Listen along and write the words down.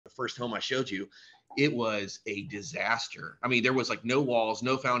first home I showed you, it was a disaster. I mean, there was like no walls,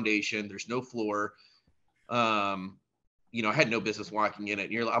 no foundation, there's no floor. I had no business walking in it.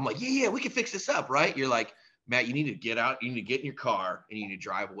 And I'm like, yeah, we can fix this up, right? You're like, Matt, you need to get out, you need to get in your car and you need to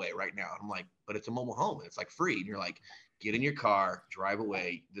drive away right now. And I'm like, but it's a mobile home. It's like free. And you're like, get in your car, drive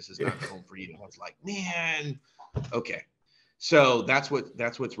away. This is not the home for you. And I was like, man, okay. So that's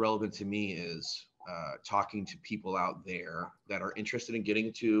what's relevant to me is talking to people out there that are interested in getting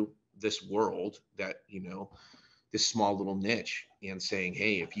into this world that, this small little niche, and saying,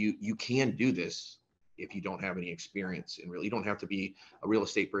 hey, if you can do this, if you don't have any experience, and really, you don't have to be a real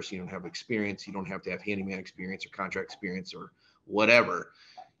estate person. You don't have experience. You don't have to have handyman experience or contract experience or whatever.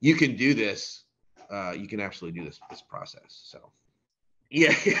 You can do this. You can absolutely do this process. So,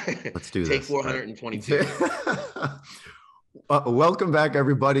 yeah, let's do Take this. 422. Welcome back,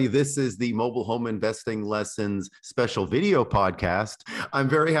 everybody. This is the Mobile Home Investing Lessons special video podcast. I'm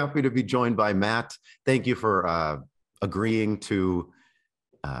very happy to be joined by Matt. Thank you for agreeing to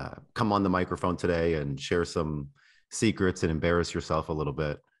come on the microphone today and share some secrets and embarrass yourself a little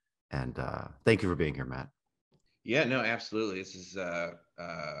bit. And thank you for being here, Matt. Yeah, no, absolutely. This is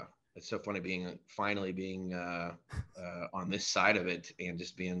it's so funny finally being on this side of it, and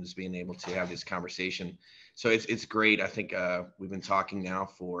just being able to have this conversation. So it's great. I think we've been talking now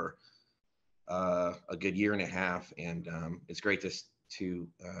for a good year and a half, and it's great to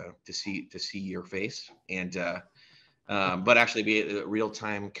see your face, and but actually be a real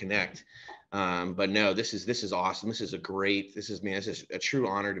time connect. But no, this is awesome. This is a true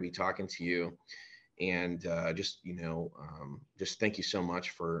honor to be talking to you. And just thank you so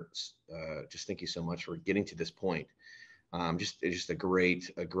much for getting to this point. Just a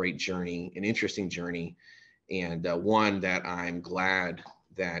great journey, an interesting journey, and one that I'm glad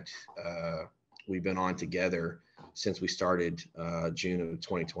that we've been on together since we started June of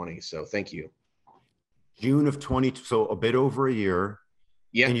 2020. So thank you. June of 20, so a bit over a year.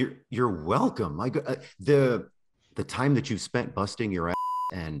 Yeah, and you're welcome. The time that you've spent busting your ass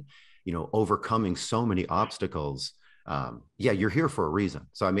and overcoming so many obstacles. You're here for a reason.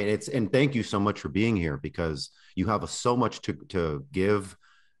 So, I mean, and thank you so much for being here, because you have so much to give,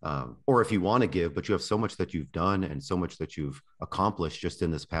 or if you want to give, but you have so much that you've done and so much that you've accomplished just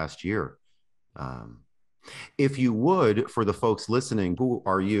in this past year. If you would, for the folks listening, who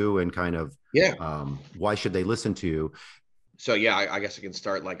are you and kind of, why should they listen to you? So, I guess I can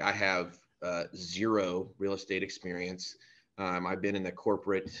start. Like, I have zero real estate experience. I've been in the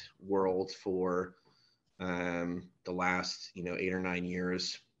corporate world for the last 8 or 9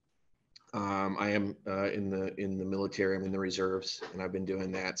 years. I am in the military. I'm in the reserves, and I've been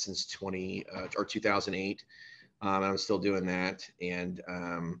doing that since 2008. I'm still doing that. And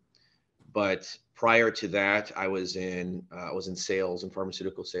but prior to that, I was in sales and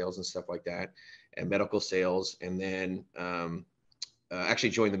pharmaceutical sales and stuff like that, and medical sales. And then actually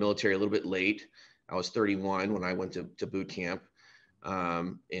joined the military a little bit late. I was 31 when I went to boot camp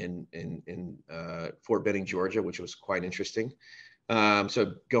in Fort Benning, Georgia, which was quite interesting.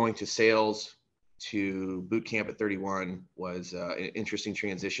 So going to sales to boot camp at 31 was an interesting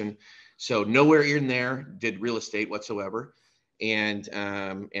transition. So nowhere in there did real estate whatsoever. And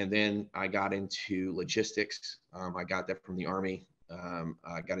then I got into logistics. I got that from the Army.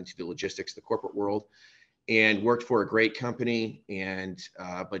 I got into the logistics, the corporate world, and worked for a great company. And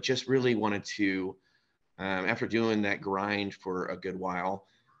but just really wanted to, after doing that grind for a good while,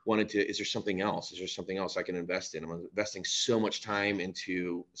 is there something else? Is there something else I can invest in? I'm investing so much time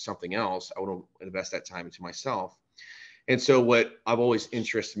into something else. I want to invest that time into myself. And so what I've always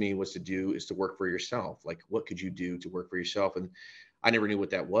interested me is to work for yourself. Like, what could you do to work for yourself? And I never knew what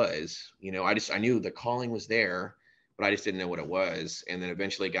that was. I knew the calling was there, but I just didn't know what it was. And then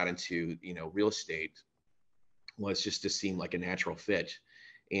eventually got into, real estate was just to seem like a natural fit.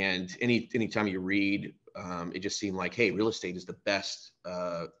 And anytime you read, it just seemed like, hey, real estate is the best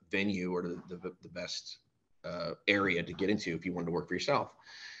venue, or the best area to get into if you wanted to work for yourself.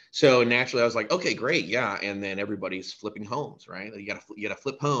 So naturally I was like, okay, great. Yeah. And then everybody's flipping homes, right? You gotta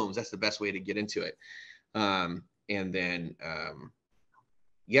flip homes. That's the best way to get into it. And then,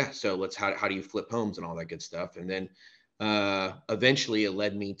 so how do you flip homes and all that good stuff? And then, eventually it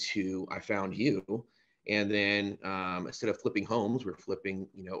led me to, I found you. And then, instead of flipping homes, we're flipping,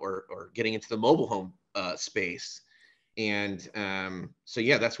 or getting into the mobile home, space. And,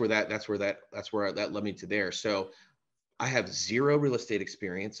 that's where that led me to there. So I have zero real estate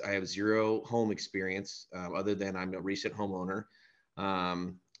experience. I have zero home experience, other than I'm a recent homeowner.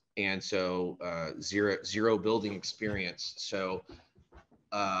 And so zero building experience. So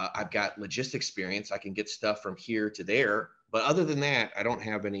I've got logistics experience. I can get stuff from here to there But other than that, I don't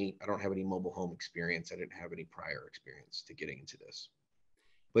have any mobile home experience. I didn't have any prior experience to getting into this.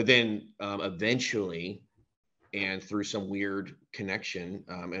 But then eventually, and through some weird connection,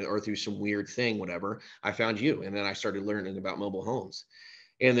 or through some weird thing, whatever, I found you, and then I started learning about mobile homes.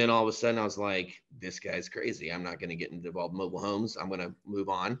 And then all of a sudden, I was like, "This guy's crazy. I'm not going to get involved in mobile homes. I'm going to move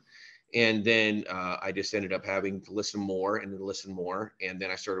on." And then I just ended up having to listen more and then listen more. And then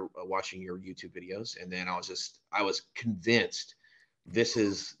I started watching your YouTube videos. And then I was convinced this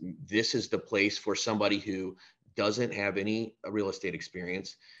is the place for somebody who doesn't have any real estate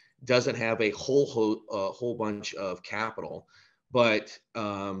experience, doesn't have a whole bunch of capital, but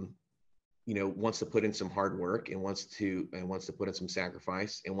wants to put in some hard work and wants to put in some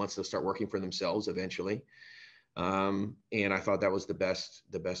sacrifice and wants to start working for themselves eventually. And I thought that was the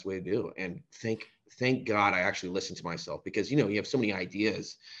best way to do it. And thank God I actually listened to myself, because you have so many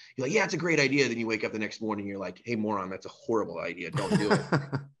ideas. You're like, yeah, it's a great idea. Then you wake up the next morning, you're like, hey, moron, that's a horrible idea. Don't do it.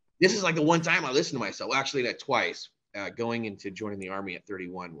 This is like the one time I listened to myself. Well, actually, that twice. Going into joining the Army at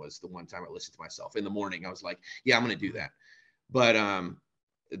 31 was the one time I listened to myself. In the morning, I was like, yeah, I'm going to do that. But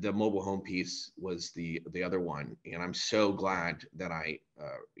the mobile home piece was the other one, and I'm so glad that I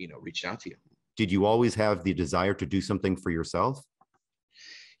reached out to you. Did you always have the desire to do something for yourself?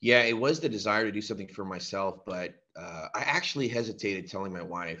 Yeah, it was the desire to do something for myself, but I actually hesitated telling my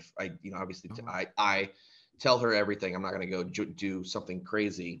wife. Obviously, I tell her everything. I'm not going to go do something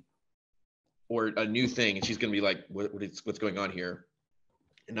crazy or a new thing, and she's going to be like, what's going on here,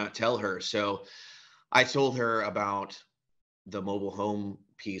 and not tell her. So I told her about the mobile home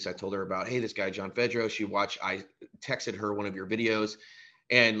piece. I told her about, hey, this guy, John Fedro, I texted her one of your videos,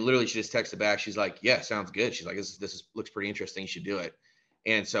 and literally she just texted back. She's like, yeah, sounds good. She's like, this looks pretty interesting. You should do it.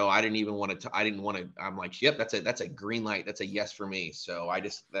 And so I didn't even want to, I'm like, yep, that's a green light. That's a yes for me. So I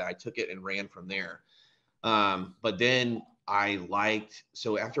took it and ran from there. But then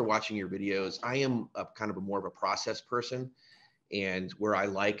so after watching your videos, I am kind of more of a process person, and where I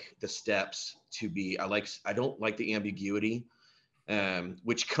like the steps to be, I don't like the ambiguity,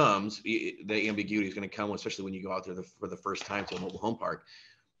 which the ambiguity is going to come, especially when you go out there for the first time to a mobile home park.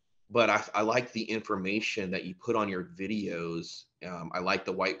 But I like the information that you put on your videos. I like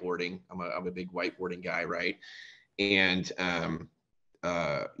the whiteboarding. I'm a big whiteboarding guy, right? And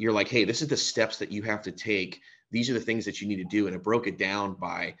you're like, hey, this is the steps that you have to take. These are the things that you need to do. And it broke it down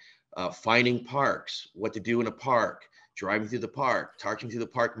by finding parks, what to do in a park, driving through the park, talking to the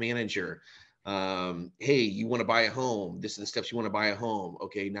park manager. Hey, you want to buy a home. This is the steps you want to buy a home.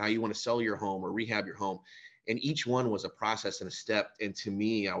 Okay, now you want to sell your home or rehab your home. And each one was a process and a step. And to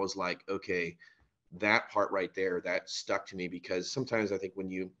me, I was like, okay, that part right there, that stuck to me, because sometimes I think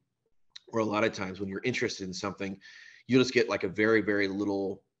or a lot of times when you're interested in something, you just get like a very, very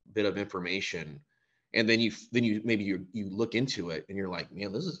little bit of information. And then you look into it and you're like,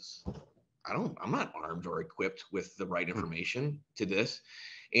 man, I'm not armed or equipped with the right information to this.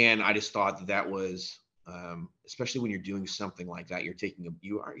 And I just thought that was, especially when you're doing something like that, you're taking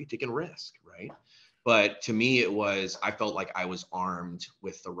a risk, right? But to me, I felt like I was armed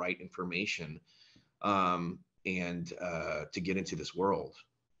with the right information, and to get into this world.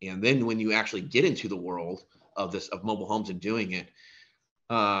 And then when you actually get into the world of mobile homes and doing it,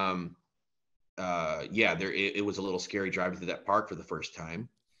 it was a little scary driving through that park for the first time.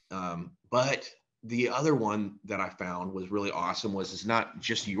 But the other one that I found was really awesome it's not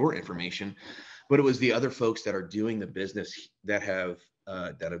just your information, but it was the other folks that are doing the business that have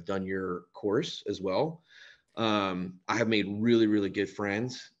done your course as well. I have made really, really good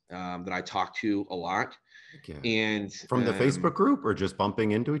friends that I talk to a lot. Okay. And From the Facebook group, or just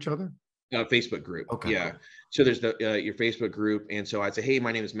bumping into each other? Facebook group. Okay. Yeah. So there's your Facebook group. And so I'd say, hey,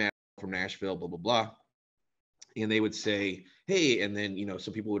 my name is Matt from Nashville, blah, blah, blah. And they would say, hey, and then,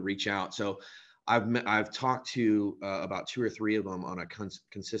 some people would reach out. So I've talked to about 2 or 3 of them on a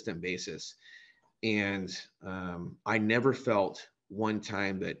consistent basis. And I never felt one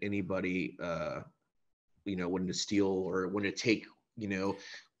time that anybody, wanted to steal or wanted to take,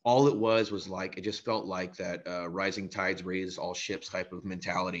 all it was like, it just felt like that rising tides raise all ships type of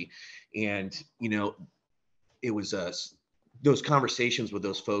mentality. And, it was those conversations with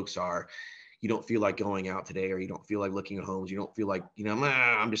those folks are, you don't feel like going out today, or you don't feel like looking at homes. You don't feel like,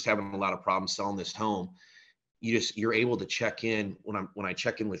 I'm just having a lot of problems selling this home. You're able to check in when I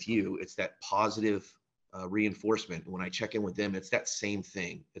check in with you, it's that positive reinforcement. When I check in with them, it's that same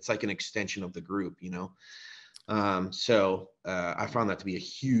thing. It's like an extension of the group, So I found that to be a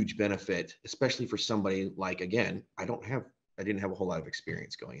huge benefit, especially for somebody like, again, I didn't have a whole lot of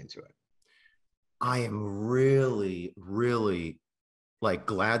experience going into it. I am really, really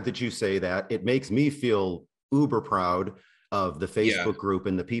glad that you say that. It makes me feel uber proud of the Yeah. Facebook group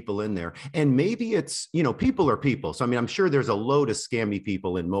and the people in there. And maybe it's, you know, people are people. So, I mean, I'm sure there's a load of scammy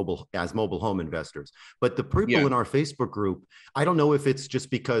people in mobile home investors, but the people Yeah. in our Facebook group, I don't know if it's just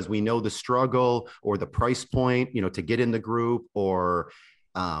because we know the struggle or the price point, you know, to get in the group, or,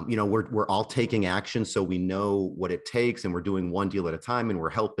 you know, we're all taking action. So we know what it takes, and we're doing one deal at a time, and we're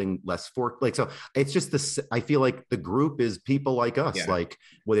helping less so it's just this, I feel like the group is people like us, Yeah. like,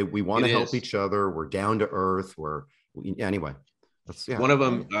 we want It to help is. each other. We're down to earth. Anyway, that's, yeah. One of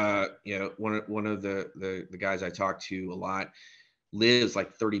them, you know, one of the guys I talk to a lot lives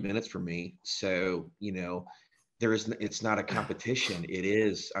like 30 minutes from me. So, you know, it's not a competition. It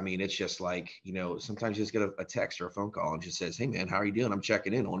is, I mean, it's just like, you know, sometimes you just get a text or a phone call and just says, "Hey man, how are you doing? I'm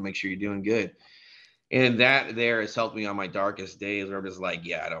checking in. I want to make sure you're doing good." And that there has helped me on my darkest days where I'm just like,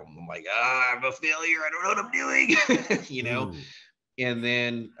 yeah, I'm like, I'm a failure. I don't know what I'm doing, you know? Ooh. And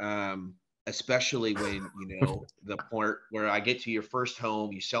then, especially when, you know, the point where I get to your first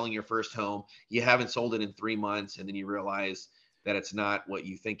home, you're selling your first home, you haven't sold it in 3 months, and then you realize that it's not what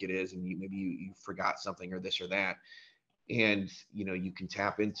you think it is, and maybe you forgot something or this or that, and you know you can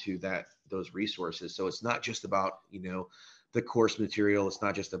tap into those resources. So it's not just about, you know, the course material. It's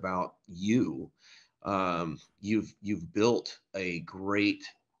not just about you. You've built a group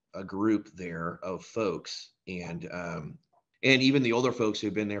there of folks, and even the older folks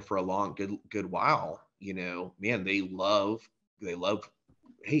who've been there for a good while, you know, man, they love,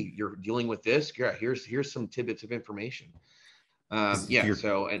 hey, you're dealing with this, yeah, here's some tidbits of information. If Yeah, you're,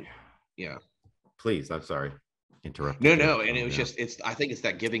 so, and yeah. please, I'm sorry, No, interrupted you. no, and it Oh was yeah. just, I think it's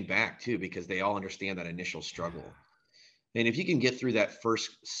that giving back too, because they all understand that initial struggle. And if you can get through that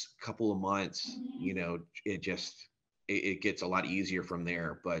first couple of months, you know, it gets a lot easier from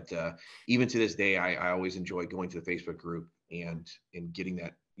there. But even to this day, I always enjoy going to the Facebook group and getting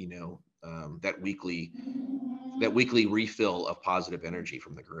that, you know, that weekly refill of positive energy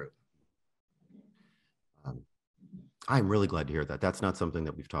from the group. Um, I'm really glad to hear that. That's not something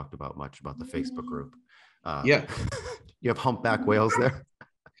that we've talked about much, about the Facebook group. Uh, Yeah, you have humpback whales there.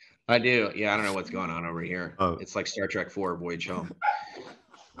 I do. Yeah, I don't know what's going on over here. Oh, It's like Star Trek 4 Voyage Home.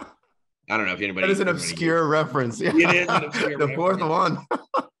 I don't know if that is an anybody gets obscure reference. Yeah, it. Is an obscure the fourth reference.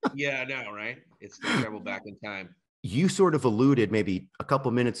 one. Yeah, I know, right? It's to travel back in time. You sort of alluded maybe a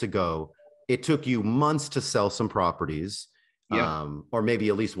couple minutes ago, it took you months to sell some properties, Yeah. or maybe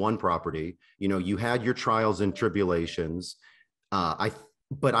at least one property. You know, you had your trials and tribulations.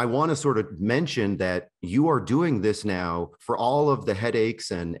 But I want to sort of mention that you are doing this now for all of the headaches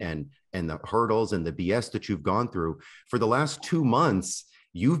and the hurdles and the BS that you've gone through for the last 2 months.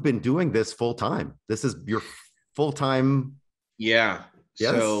 You've been doing this full time. This is your full time. Yeah.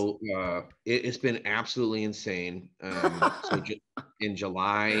 Yes. So it's been absolutely insane. So in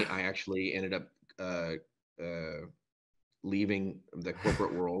July, I actually ended up uh, uh, leaving the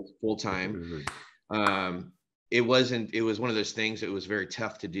corporate world full time. Um, it was one of those things that was very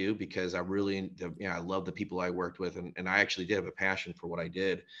tough to do because I love the people I worked with, and I actually did have a passion for what I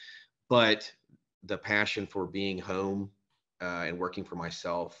did, but the passion for being home and working for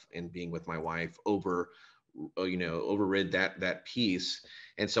myself and being with my wife overrid that piece.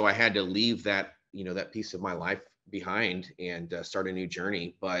 And so I had to leave that piece of my life behind and start a new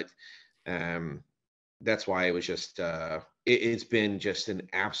journey. But um, that's why it was just it's been just an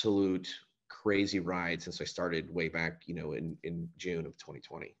absolute crazy ride since I started way back, in June of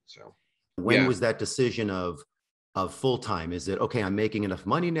 2020. So When yeah. was that decision of full time? Is it okay, I'm making enough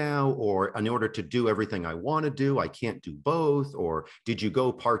money now, or in order to do everything I want to do, I can't do both? Or did you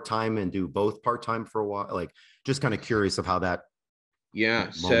go part time and do both part time for a while? Like, just kind of curious of how that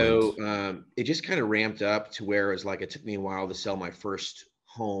Yeah, moment. so it just kind of ramped up to where it took me a while to sell my first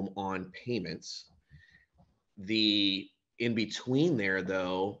home on payments. The In between there,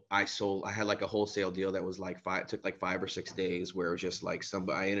 though, I had like a wholesale deal that was like took like 5 or 6 days, where it was just like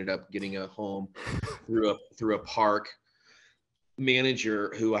I ended up getting a home through a park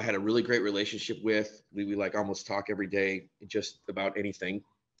manager who I had a really great relationship with. We like almost talk every day, just about anything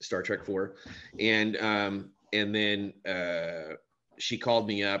Star Trek 4. And then she called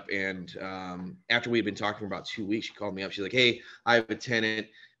me up, and after we had been talking for about 2 weeks, she called me up. She's like, "Hey, I have a tenant.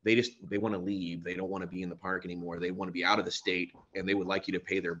 They want to leave. They don't want to be in the park anymore. They want to be out of the state, and they would like you to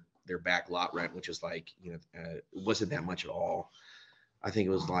pay their back lot rent," which is like, it wasn't that much at all. I think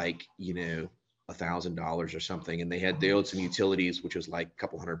it was like, $1,000 or something, and they owed some utilities, which was like a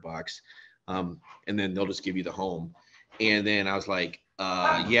couple $100. And then they'll just give you the home. And then I was like,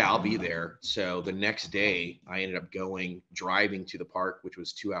 yeah, I'll be there. So the next day I ended up driving to the park, which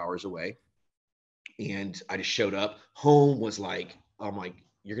was 2 hours away. And I just showed up. Home was like, I'm like,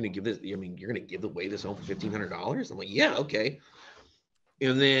 you're going to give this, I mean, you're going to give away this home for $1,500. I'm like, yeah, okay.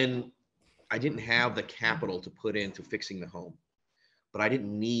 And then I didn't have the capital to put into fixing the home, but I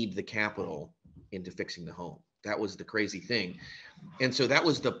didn't need the capital into fixing the home. That was the crazy thing. And so that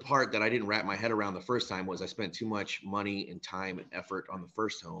was the part that I didn't wrap my head around the first time, was I spent too much money and time and effort on the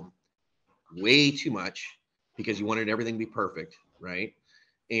first home, way too much, because you wanted everything to be perfect, right?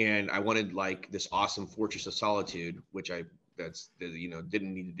 And I wanted like this awesome fortress of solitude, which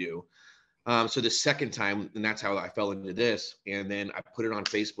didn't need to do. So the second time, and that's how I fell into this. And then I put it on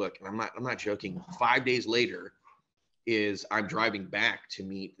Facebook, and I'm not joking. 5 days later is I'm driving back to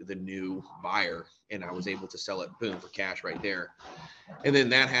meet the new buyer, and I was able to sell it, boom, for cash right there. And then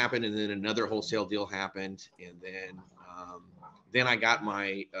that happened, and then another wholesale deal happened, and then I got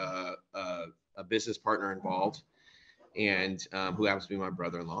my a business partner involved, and who happens to be my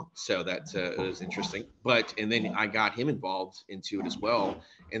brother-in-law. So that was interesting. And then I got him involved into it as well,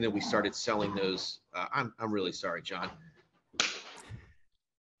 and then we started selling those. I'm really sorry, John.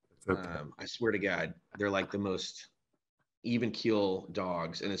 Okay. I swear to God, they're like the most even keel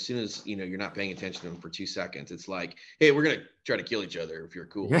dogs, and as soon as you're not paying attention to them for 2 seconds, it's like, hey, we're gonna try to kill each other if you're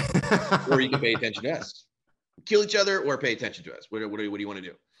cool. Or you can pay attention to us, kill each other, or pay attention to us. What do you want to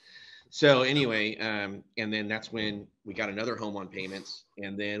do? So anyway, and then that's when we got another home on payments,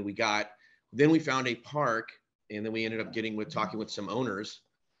 and then we found a park, and then we ended up talking with some owners,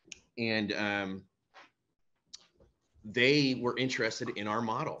 and they were interested in our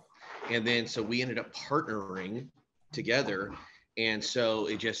model, and then so we ended up partnering together, and so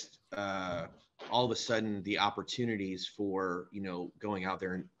it just all of a sudden the opportunities for going out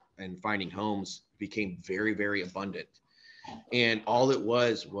there and finding homes became very, very abundant. And all it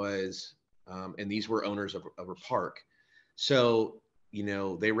was and these were owners of a park, so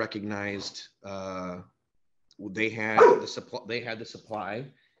they recognized they had the supply,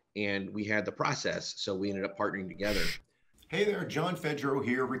 and we had the process, so we ended up partnering together. Hey there, John Fedro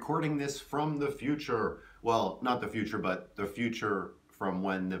here, recording this from the future. Well, not the future, but the future from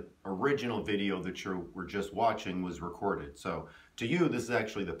when the original video that you were just watching was recorded. So to you, this is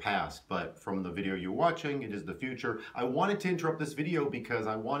actually the past, but from the video you're watching, it is the future. I wanted to interrupt this video because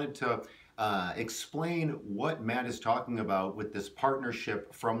I wanted to explain what Matt is talking about with this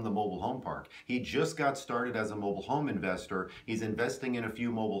partnership from the mobile home park. He just got started as a mobile home investor. He's investing in a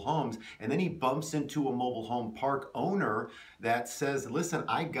few mobile homes, and then he bumps into a mobile home park owner that says, listen,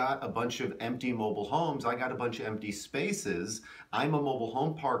 I got a bunch of empty mobile homes. I got a bunch of empty spaces. I'm a mobile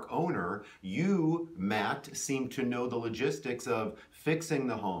home park owner. You, Matt, seem to know the logistics of fixing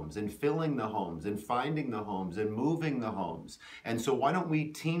the homes and filling the homes and finding the homes and moving the homes. And so why don't we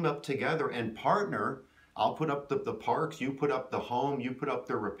team up together and partner? I'll put up the parks, you put up the home, you put up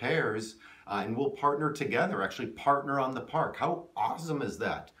the repairs, and we'll partner together, actually partner on the park. How awesome is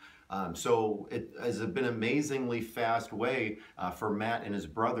that? So it has been an amazingly fast way for Matt and his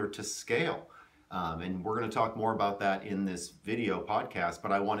brother to scale. And we're going to talk more about that in this video podcast,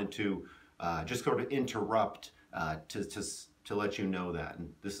 but I wanted to just sort of interrupt to let you know that.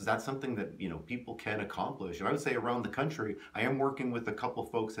 And that's something that people can accomplish. And I would say around the country, I am working with a couple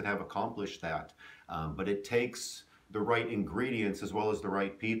folks that have accomplished that. But it takes the right ingredients as well as the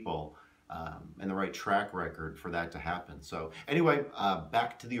right people and the right track record for that to happen. So anyway,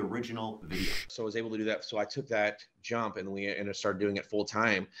 back to the original video. So I was able to do that. So I took that jump, and we started doing it full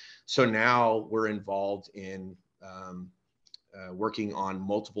time. So now we're involved in working on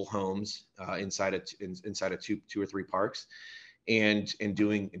multiple homes inside of two or three parks, and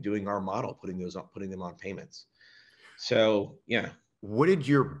doing our model, putting them on payments. So yeah. What did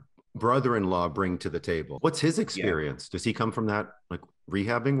your brother-in-law bring to the table? What's his experience? Yeah. Does he come from that like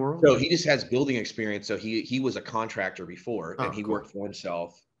rehabbing world? So he just has building experience. So he was a contractor before, and he worked for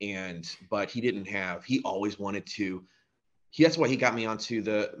himself, but he always wanted to. That's why he got me onto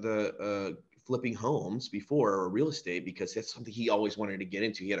the flipping homes before, or real estate, because that's something he always wanted to get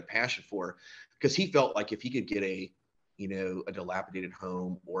into. He had a passion for, because he felt like if he could get a dilapidated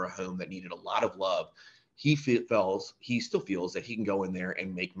home, or a home that needed a lot of love, he still feels that he can go in there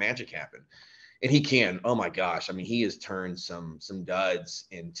and make magic happen. And he can. Oh my gosh. I mean, he has turned some duds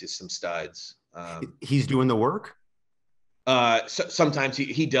into some studs. He's doing the work. So sometimes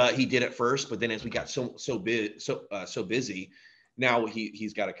he did at first, but then as we got so busy, now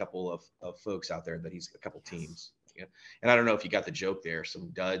he's got a couple of folks out there that he's a couple teams. Yeah. And I don't know if you got the joke there, some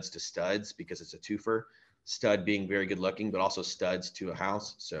duds to studs, because it's a twofer. Stud being very good looking, but also studs to a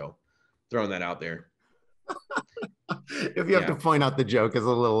house. So throwing that out there. If you have to point out the joke, is a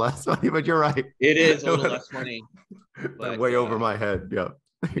little less funny, but you're right. It is a little less funny. But, way over my head.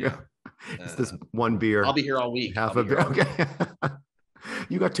 Yeah. It's this one beer. I'll be here all week. Half a beer. Okay.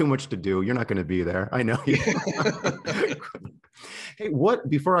 You got too much to do. You're not going to be there. I know you. Hey, what,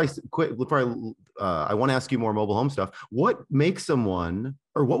 before I quit, I want to ask you more mobile home stuff. What makes someone,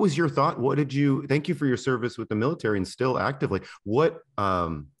 or what was your thought? Thank you for your service with the military and still actively. What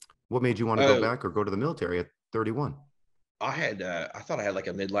made you want to go back or go to the military at 31? I thought I had like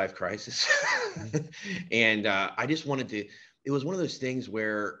a midlife crisis. And I just wanted to, it was one of those things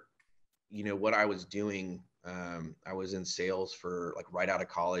where, what I was doing, I was in sales for like right out of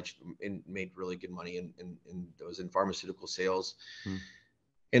college and made really good money. And I was in pharmaceutical sales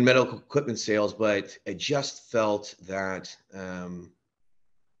and medical equipment sales, but I just felt that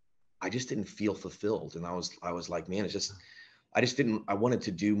I just didn't feel fulfilled. And I was like, man, I wanted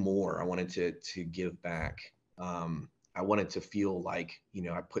to do more. I wanted to give back. I wanted to feel like,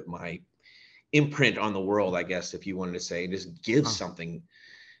 I put my imprint on the world, I guess, if you wanted to say, just give something.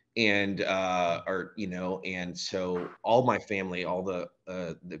 And and so all my family, all the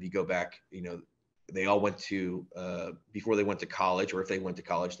if you go back, they all went to before they went to college, or if they went to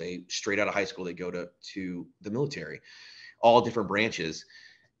college, they straight out of high school, they go to the military, all different branches.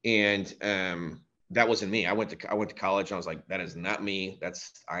 And that wasn't me. I went to college and I was like, that is not me.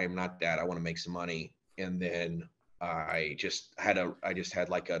 I am not that. I want to make some money. And then I just had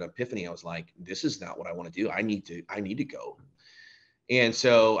like an epiphany. I was like, this is not what I want to do. I need to go. And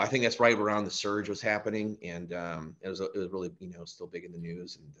so I think that's right around the surge was happening. And it was really, still big in the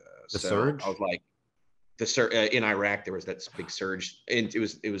news. And The so surge? I was like, the surge in Iraq, there was that big surge, and it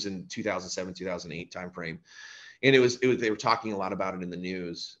was in 2007, 2008 timeframe. And they were talking a lot about it in the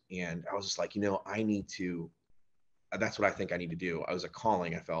news. And I was just like, that's what I think I need to do. I was a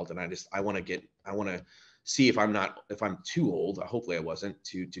calling I felt. And I want to see if I'm too old. Hopefully I wasn't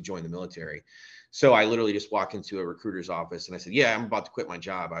to join the military. So I literally just walked into a recruiter's office and I said, yeah, I'm about to quit my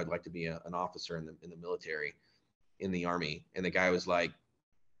job. I'd like to be an officer in the military, in the Army. And the guy was like,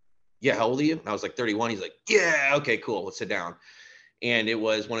 yeah, how old are you? And I was like 31. He's like, yeah, okay, cool. Let's sit down. And it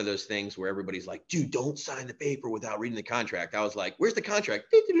was one of those things where everybody's like, dude, don't sign the paper without reading the contract. I was like, where's the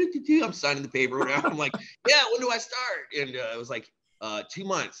contract? I'm signing the paper. I'm like, yeah, when do I start? And it was like 2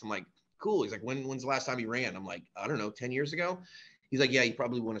 months. I'm like, cool. He's like, when's the last time you ran? I'm like, I don't know, 10 years ago. He's like, yeah, you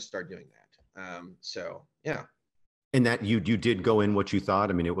probably want to start doing that. So yeah. And that you did go in what you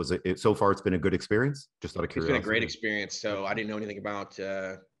thought. I mean, so far it's been a good experience. Just out of curiosity. It's been a great experience. So I didn't know anything about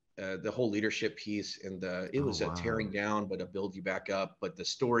the whole leadership piece, and it was a tearing down, but a build you back up. But the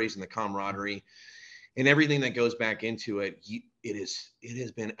stories and the camaraderie and everything that goes back into it, it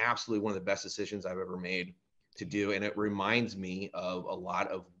has been absolutely one of the best decisions I've ever made to do. And it reminds me of a lot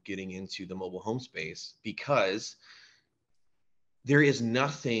of getting into the mobile home space, because there is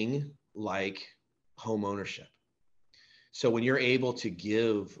nothing like home ownership. So when you're able to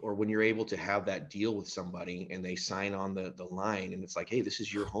give, or when you're able to have that deal with somebody and they sign on the line, and it's like, hey, this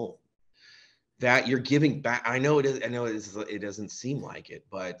is your home, that you're giving back. I know it doesn't seem like it,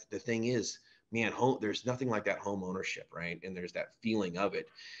 but the thing is, man, there's nothing like that home ownership, right? And there's that feeling of it.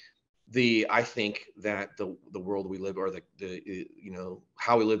 I think that the world we live, or the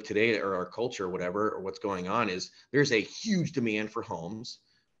how we live today, or our culture, or whatever, or what's going on, is there's a huge demand for homes,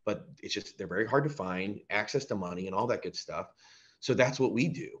 but it's just, they're very hard to find, access to money and all that good stuff. So that's what we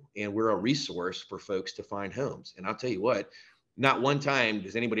do. And we're a resource for folks to find homes. And I'll tell you what, not one time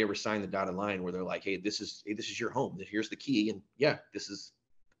does anybody ever sign the dotted line where they're like, hey, this is your home. Here's the key. And yeah, this is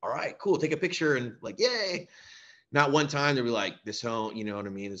all right, cool. Take a picture and like, yay. Not one time they'll be like, this home, you know what I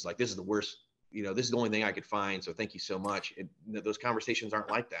mean? It's like, this is the worst, this is the only thing I could find. So thank you so much. Those conversations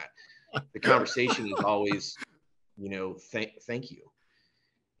aren't like that. The conversation is always, thank you.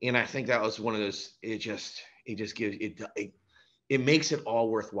 And I think that was one of those, it just gives it makes it all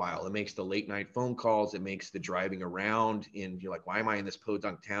worthwhile. It makes the late night phone calls. It makes the driving around, and you're like, why am I in this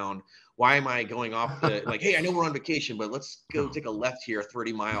podunk town? Why am I going off like, hey, I know we're on vacation, but let's go take a left here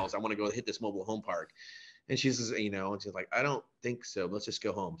 30 miles. I want to go hit this mobile home park. And she says, and she's like, I don't think so. Let's just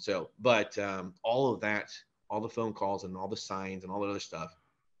go home. So, but all of that, all the phone calls and all the signs and all the other stuff,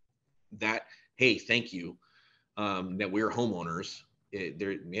 that, hey, thank you, that we're homeowners.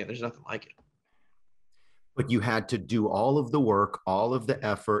 There's nothing like it. But you had to do all of the work, all of the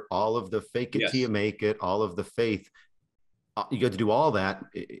effort, all of the fake it till you make it, all of the faith. You got to do all that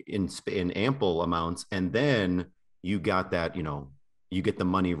in ample amounts. And then you got that, you get the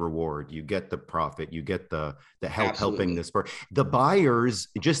money reward, you get the profit, you get the help. Absolutely. Helping this person. The buyers,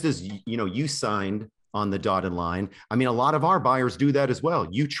 just as, you signed on the dotted line. I mean, a lot of our buyers do that as well.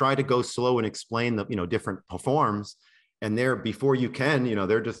 You try to go slow and explain the, different forms, and before you can,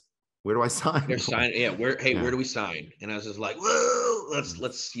 they're just, where do I sign? They're signing. Yeah. Where do we sign? And I was just like, whoa, let's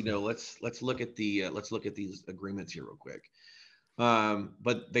look at these agreements here real quick.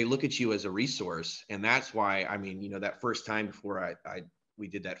 But they look at you as a resource. And that's why, I mean, that first time before we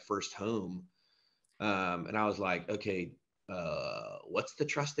did that first home, and I was like, okay, what's the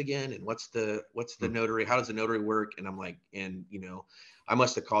trust again? And what's the notary? How does the notary work? And I'm like, I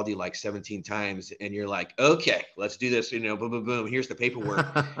must have called you like 17 times, and you're like, okay, let's do this. Boom, boom, boom. Here's the paperwork.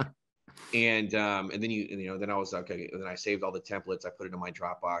 And then then I was like, okay. And then I saved all the templates. I put it in my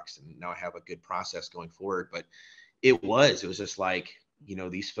Dropbox, and now I have a good process going forward. But it was just like,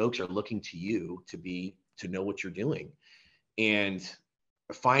 these folks are looking to you to know what you're doing. And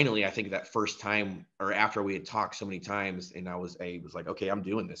finally, I think that first time, or after we had talked so many times, and I was like, okay, I'm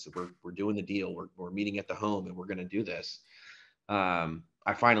doing this. We're doing the deal. We're meeting at the home, and we're going to do this.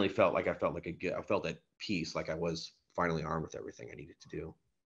 I finally felt like I felt at peace, like I was finally armed with everything I needed to do.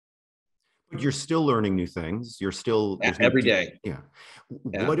 But you're still learning new things. You're still Every day. Yeah.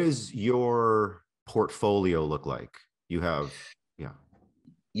 What does your portfolio look like? You have,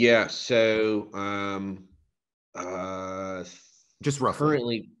 yeah. So, just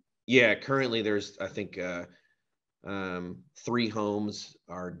roughly. Currently there's, I think, 3 homes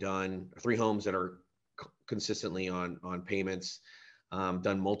are done. 3 homes that are consistently on payments.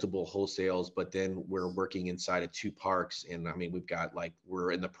 Done multiple wholesales, but then we're working inside of 2 parks, and I mean,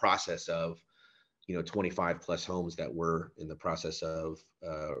 we're in the process of 25 plus homes that we're in the process of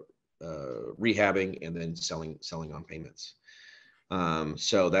rehabbing and then selling on payments.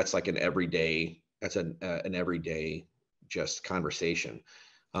 So that's like an everyday just conversation.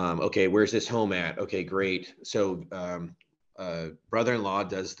 Okay, where's this home at? Okay, great. So brother-in-law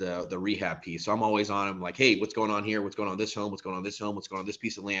does the rehab piece. So I'm always on him, like, hey, what's going on here? What's going on this home? What's going on this home? What's going on this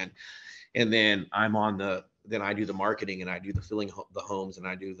piece of land? And then then I do the marketing, and I do the filling the homes, and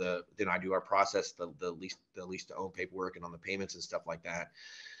I do our process, the lease to own paperwork, and on the payments and stuff like that.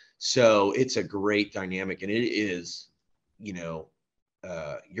 So it's a great dynamic, and it is, you're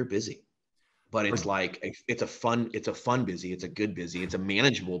busy, but it's like, it's a fun busy. It's a good busy. It's a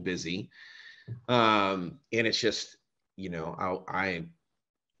manageable busy. And it's just, I'm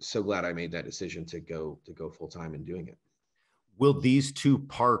so glad I made that decision to go full time in doing it. Will these 2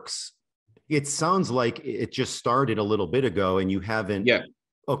 parks, it sounds like it just started a little bit ago and you haven't. Yeah.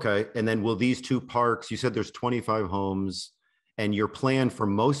 Okay. And then will these 2 parks, you said there's 25 homes, and your plan for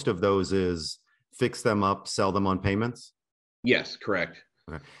most of those is fix them up, sell them on payments? Yes, correct.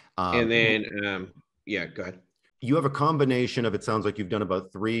 Okay. And then, go ahead. You have a combination of, it sounds like you've done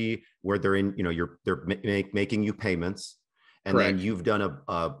about 3 where they're in, they're making you payments. And correct. Then you've done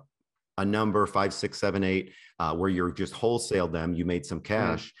a number 5, 6, 7, 8, where you're just wholesale them. You made some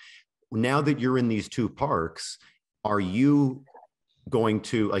cash. Now that you're in these 2 parks, are you going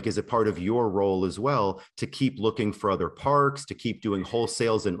to, like, is it part of your role as well to keep looking for other parks, to keep doing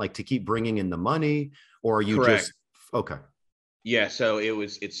wholesales, and like to keep bringing in the money? Or are you correct. just, okay. Yeah. So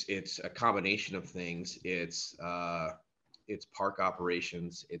it's a combination of things. It's park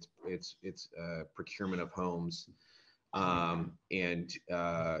operations. It's procurement of homes. And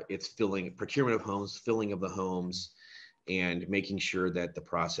it's procurement of homes, filling of the homes, and making sure that the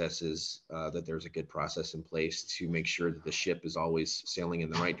process is, that there's a good process in place to make sure that the ship is always sailing in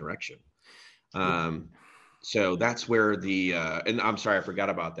the right direction. So that's where and I'm sorry, I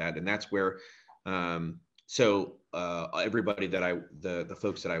forgot about that. And that's where, everybody that the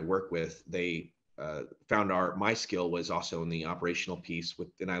folks that I work with, they found my skill was also in the operational piece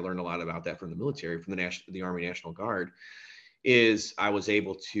and I learned a lot about that from the military, from the Army National Guard. Is I was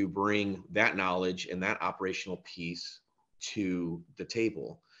able to bring that knowledge and that operational piece to the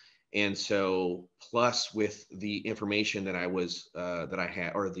table. And so, plus with the information that I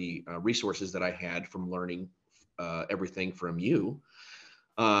had, or the resources that I had from learning everything from you,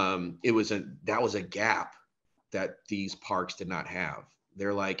 that was a gap that these parks did not have.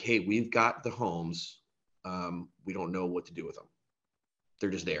 They're like, hey, we've got the homes. We don't know what to do with them. They're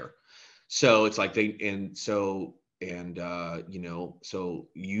just there. So it's like so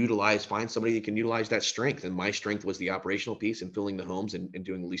find somebody that can utilize that strength. And my strength was the operational piece and filling the homes and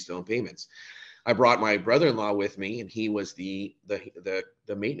doing the lease to own payments. I brought my brother-in-law with me, and he was the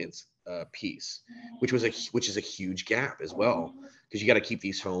maintenance piece, which is a huge gap as well, because you got to keep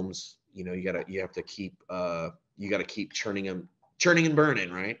these homes, you have to keep churning and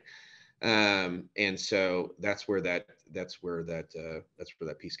burning, right? And so that's where that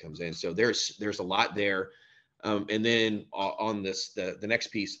piece comes in. So there's a lot there. And then on this, the next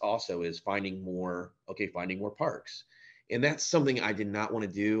piece also is finding more parks. And that's something I did not want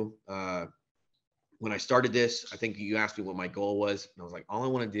to do. When I started this, I think you asked me what my goal was. And I was like, all I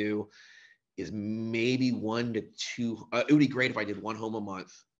want to do is maybe 1 to 2. It would be great if I did 1 home a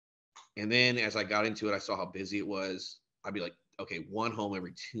month. And then as I got into it, I saw how busy it was. I'd be like, okay, one home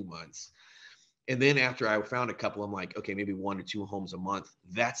every 2 months. And then after I found a couple, I'm like, okay, maybe 1 to 2 homes a month.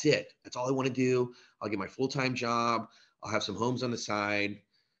 That's it. That's all I want to do. I'll get my full-time job. I'll have some homes on the side.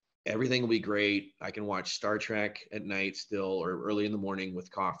 Everything will be great. I can watch Star Trek at night still, or early in the morning with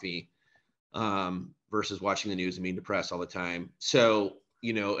coffee, versus watching the news and being depressed all the time. So,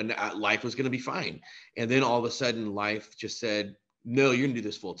 and life was going to be fine. And then all of a sudden life just said, no, you're going to do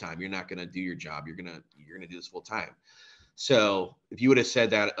this full time. You're not going to do your job. You're going to do this full time. So if you would have said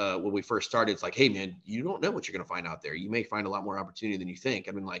that when we first started, it's like, hey man, you don't know what you're going to find out there. You may find a lot more opportunity than you think.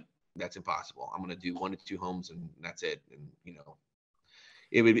 I mean, like, that's impossible. I'm going to do 1 to 2 homes and that's it. And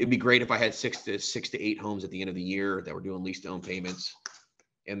it'd be great if I had six to eight homes at the end of the year that were doing lease to own payments,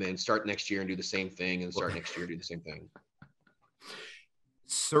 and then start next year and do the same thing, and start next year do the same thing.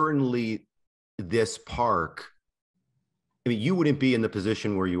 Certainly this park, I mean, you wouldn't be in the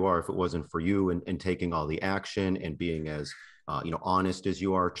position where you are if it wasn't for you and taking all the action and being as honest as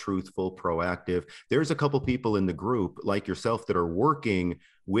you are, truthful, proactive. There's a couple people in the group like yourself that are working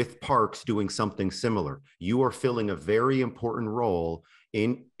with parks doing something similar. You are filling a very important role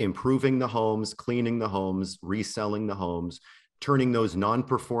in improving the homes, cleaning the homes, reselling the homes, turning those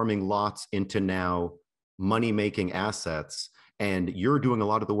non-performing lots into now money-making assets. And you're doing a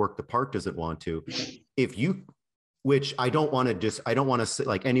lot of the work the park doesn't want to. If you, which I don't want to say,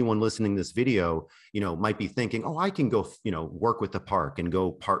 like, anyone listening to this video, might be thinking, oh, I can go, work with the park and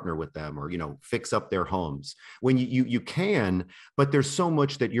go partner with them, or, fix up their homes. When you can, but there's so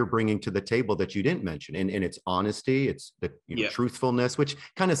much that you're bringing to the table that you didn't mention. And it's honesty, it's the truthfulness, which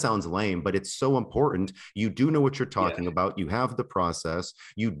kind of sounds lame, but it's so important. You do know what you're talking about. You have the process.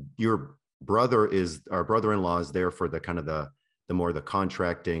 Your brother-in-law is there for the kind of the more the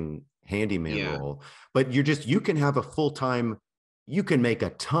contracting handyman role, but you can have a full-time, you can make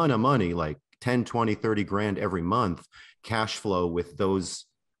a ton of money, like 10, 20, 30 grand every month cash flow with those,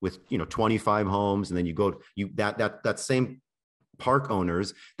 with 25 homes. And then that same park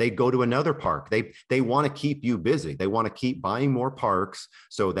owners, they go to another park. They want to keep you busy. They want to keep buying more parks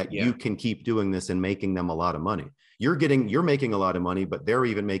so that you can keep doing this and making them a lot of money. You're making a lot of money, but they're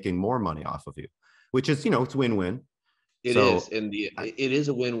even making more money off of you, which is, it's win-win. It is, and it is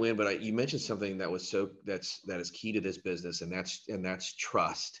a win-win. But you mentioned something that was that is key to this business, and that's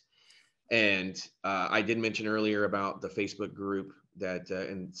trust. And I did mention earlier about the Facebook group that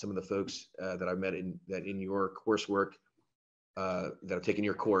and some of the folks that I've met in your coursework that have taken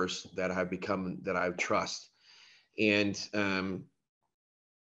your course that I trust. And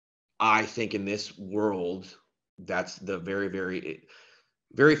I think in this world, that's the very, very,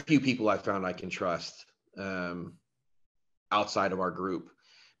 very few people I found I can trust. Outside of our group,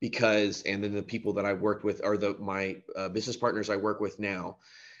 and then the people that I worked with are my business partners I work with now.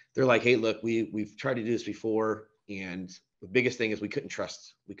 They're like, hey, look, we've tried to do this before, and the biggest thing is we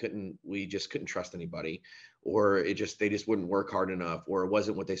just couldn't trust anybody, or they just wouldn't work hard enough, or it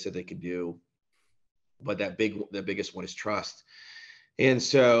wasn't what they said they could do. But the biggest one is trust. And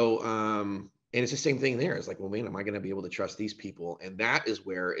so and it's the same thing there. It's like, well, man, am I going to be able to trust these people? And that is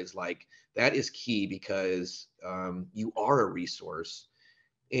where it's like, that is key, because you are a resource,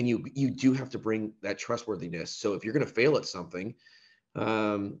 and you do have to bring that trustworthiness. So if you're going to fail at something,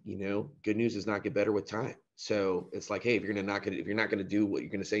 good news does not get better with time. So it's like, hey, if you're not going to do what you're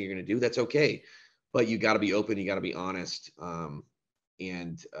going to say you're going to do, that's okay. But you got to be open. You got to be honest. That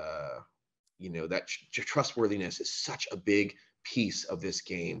trustworthiness is such a big piece of this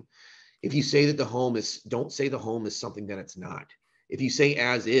game. If you say that don't say the home is something that it's not. If you say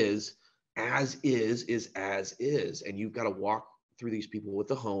as is as is, and you've got to walk through these people with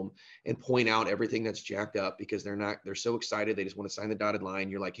the home and point out everything that's jacked up because they're so excited. They just want to sign the dotted line.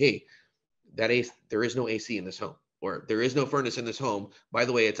 You're like, hey, there is no AC in this home, or there is no furnace in this home. By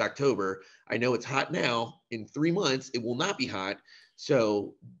the way, it's October. I know it's hot now. In 3 months, it will not be hot.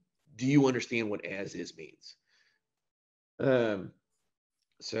 So do you understand what as is means?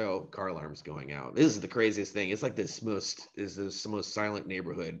 So car alarm's going out. This is the craziest thing. It's like this most silent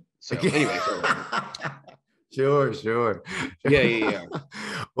neighborhood. So anyway, Sure. Yeah.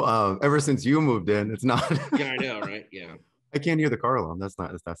 Well, ever since you moved in, it's not. Yeah, I know, right? Yeah. I can't hear the car alarm. That's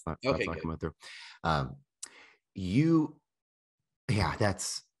not Okay, coming through.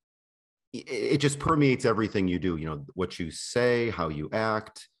 It just permeates everything you do. What you say, how you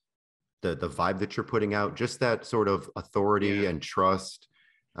act, the vibe that you're putting out, just that sort of authority and trust.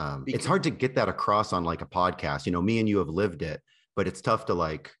 It's hard to get that across on like a podcast. Me and you have lived it, but it's tough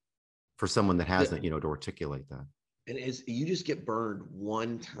to for someone that hasn't, to articulate that. And you just get burned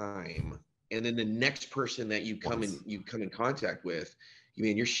one time, and then the next person that you come in contact with,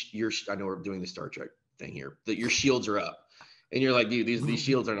 I know we're doing the Star Trek thing here, that your shields are up, And you're like, dude, these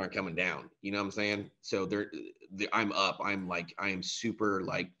shields are not coming down. You know what I'm saying? So I'm up. I'm like, I am super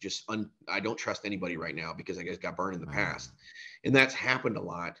like I don't trust anybody right now because I just got burned in the past, and that's happened a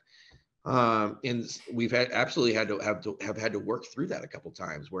lot. And we've absolutely had to work through that a couple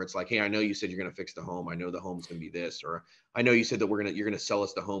times where it's like, hey, I know you said you're going to fix the home. I know the home's going to be this, or I know you said that you're going to sell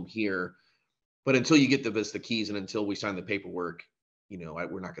us the home here, but until you get the keys and until we sign the paperwork,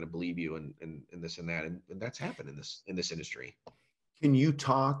 we're not going to believe you and this and that. And that's happened in this industry. Can you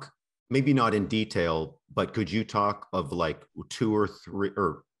talk, maybe not in detail, but could you talk of like two or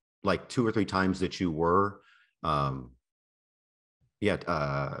three times that you were,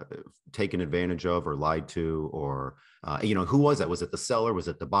 taken advantage of or lied to, or, who was that? Was it the seller? Was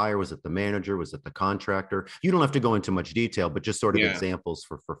it the buyer? Was it the manager? Was it the contractor? You don't have to go into much detail, but just sort of examples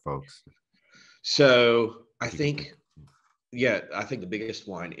for folks. So I think the biggest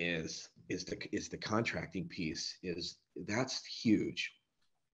one is the contracting piece. That's huge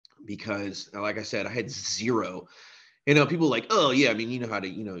because, like I said, I had zero. People like, oh yeah, I mean, you know how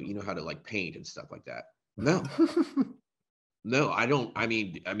to like paint and stuff like that. No, no, I don't. I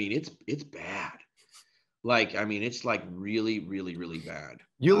mean, it's bad. Like, I mean, it's like really, really, really bad.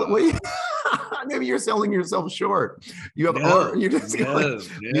 Maybe you're selling yourself short. You have, you see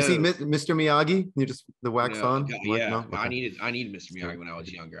Mr. Miyagi. You just the wax on. Yeah, okay. I needed Mr. Miyagi when I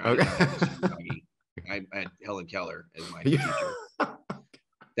was younger. I didn't have Mr. Miyagi. I had Helen Keller as my teacher.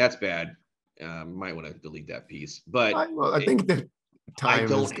 That's bad. Might want to delete that piece. But I think that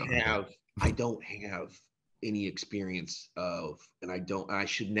I don't have any experience of, and I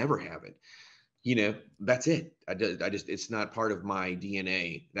should never have it. That's it. It's not part of my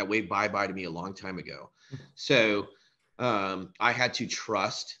DNA. That way bye-bye to me a long time ago. So I had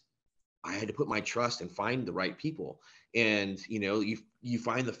to put my trust and find the right people. And, you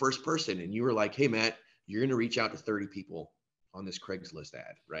find the first person and you were like, hey, Matt, you're going to reach out to 30 people on this Craigslist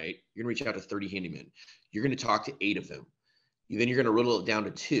ad, right? You're going to reach out to 30 handymen. You're going to talk to 8 of them. Then you're going to whittle it down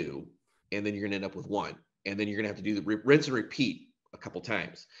to 2, and then you're going to end up with 1. And then you're going to have to do the rinse and repeat a couple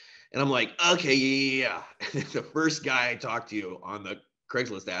times. And I'm like, okay, yeah. And the first guy I talked to on the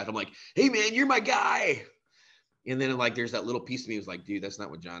Craigslist ad, I'm like, hey man, you're my guy. And then like, there's that little piece of me was like, dude, that's not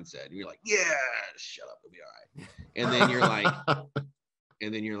what John said. And you're like, yeah, shut up, it'll be all right.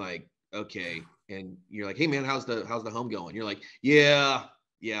 And then you're like, okay. And you're like, hey man, how's the home going? You're like, yeah,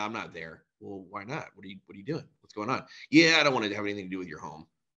 I'm not there. Well, why not? What are you doing? What's going on? Yeah, I don't want to have anything to do with your home.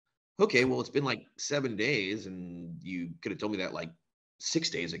 Okay, well, it's been like 7 days and you could have told me that like 6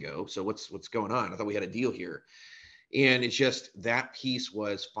 days ago. So what's going on? I thought we had a deal here. And it's just that piece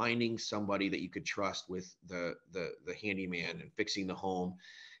was finding somebody that you could trust with the handyman and fixing the home.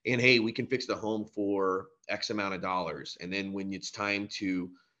 And hey, we can fix the home for X amount of dollars. And then when it's time to,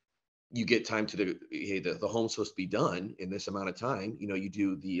 you get time to the home's supposed to be done in this amount of time, you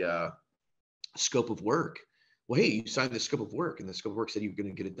do the scope of work. Well, hey, you signed the scope of work and the scope of work said you're going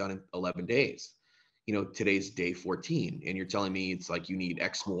to get it done in 11 days. Today's day 14 and you're telling me it's like you need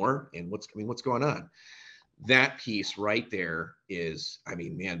X more. And what's going on? That piece right there is, I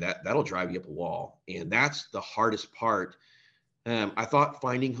mean, man, that'll drive you up a wall. And that's the hardest part. I thought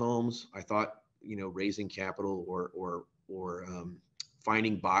finding homes, raising capital or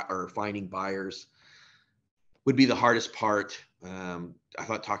finding buyers would be the hardest part. I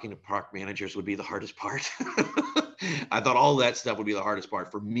thought talking to park managers would be the hardest part. I thought all that stuff would be the hardest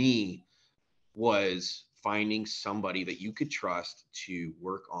part. For me, was finding somebody that you could trust to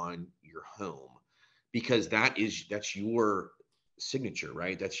work on your home, because that's your signature,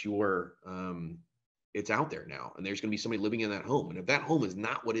 right? That's your, it's out there now, and there's going to be somebody living in that home. And if that home is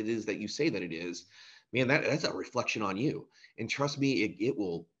not what it is that you say that it is, man, that's a reflection on you. And trust me, it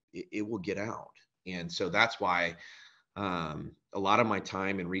will get out. And so that's why a lot of my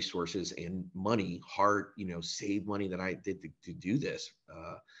time and resources and money, saved money that I did to do this,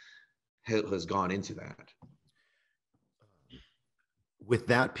 has gone into that. With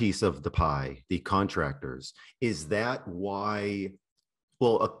that piece of the pie, the contractors, is that why?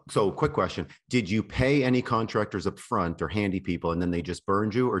 Well, so quick question. Did you pay any contractors up front or handy people and then they just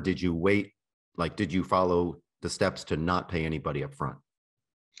burned you? Or did you wait? Like, did you follow the steps to not pay anybody up front?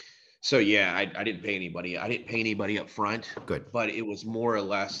 So yeah, I didn't pay anybody. I didn't pay anybody up front. Good. But it was more or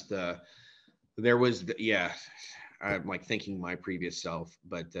less I'm like thinking my previous self,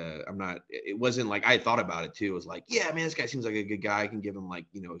 but I'm not. It wasn't like I thought about it too. It was like, yeah, man, this guy seems like a good guy. I can give him like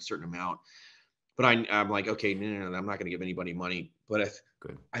a certain amount. But I'm like, okay, no, I'm not going to give anybody money. But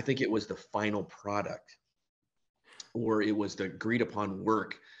I think it was the final product, or it was the agreed upon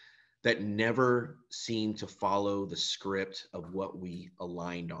work that never seemed to follow the script of what we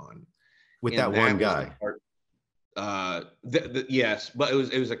aligned on. With that one guy. Yes, but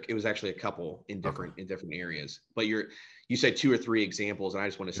it was actually a couple in Okay. different areas. But you said two or three examples, and I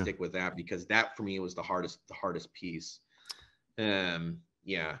just want to Yeah. stick with that because that for me was the hardest piece.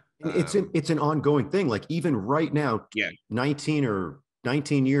 Yeah. And it's an ongoing thing. Like even right now, Yeah.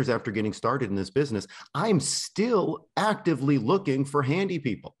 19 years after getting started in this business, I'm still actively looking for handy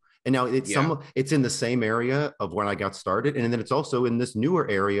people. And now Yeah. it's in the same area of when I got started. And then it's also in this newer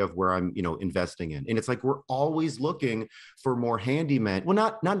area of where I'm, investing in. And it's like we're always looking for more handyman. Well,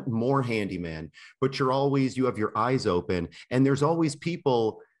 not more handyman, but you have your eyes open, and there's always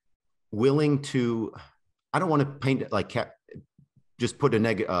people willing to, I don't want to paint it like just put a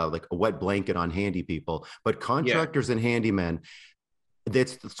like a wet blanket on handy people, but Yeah. contractors and handymen,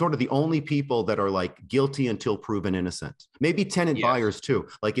 that's sort of the only people that are like guilty until proven innocent. Maybe tenant Yes. buyers too.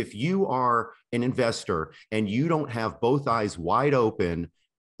 Like if you are an investor and you don't have both eyes wide open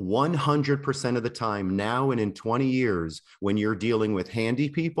 100% of the time now and in 20 years, when you're dealing with handy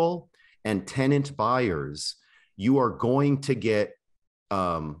people and tenant buyers, you are going to get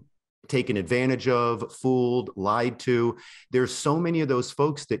um, taken advantage of, fooled, lied to. There's so many of those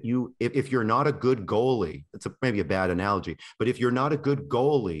folks that if you're not a good goalie, maybe a bad analogy, but if you're not a good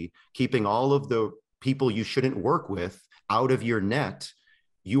goalie, keeping all of the people you shouldn't work with out of your net,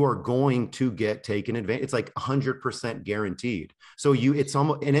 you are going to get taken advantage. It's like 100% guaranteed. So it's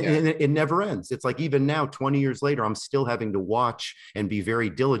almost, and it never ends. It's like, even now, 20 years later, I'm still having to watch and be very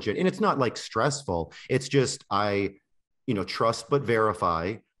diligent. And it's not like stressful. It's just, trust but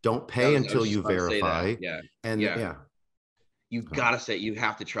verify. Don't pay I was until just you about to say that. verify. Yeah. And Yeah. yeah. You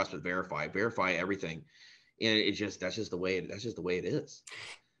have to trust but verify everything. And that's just the way it is.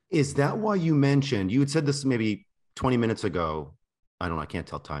 Is that why you had said this maybe 20 minutes ago? I don't know. I can't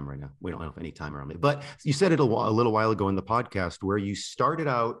tell time right now. We don't have any time around me, but you said it a little while ago in the podcast where you started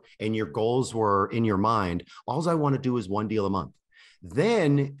out and your goals were in your mind. All I want to do is one deal a month.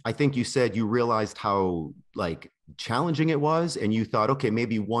 Then I think you said you realized how like challenging it was. And you thought, okay,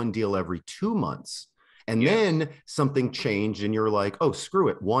 maybe one deal every 2 months. And Yes. then something changed and you're like, oh, screw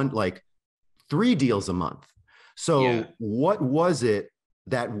it. Like 3 deals a month. Yeah. So what was it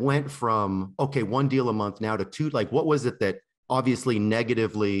that went from, okay, one deal a month now to two? Like, what was it that obviously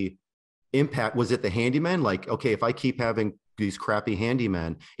negatively impact? Was it the handyman? Like, okay, if I keep having these crappy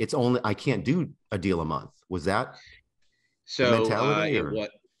handymen, I can't do a deal a month. Was that the So mentality it or?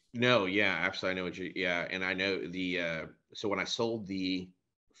 what no, yeah, absolutely. I know what you yeah, and I know so when I sold the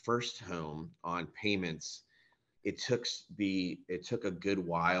first home on payments, it took a good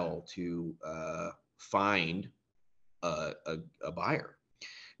while to find a buyer.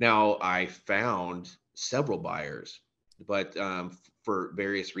 Now I found several buyers, but for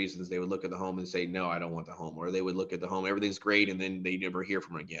various reasons, they would look at the home and say, "No, I don't want the home," or they would look at the home, everything's great, and then they never hear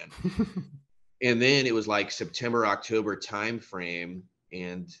from it again. And then it was like September, October time frame,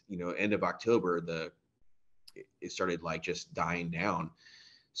 and end of October, it started like just dying down.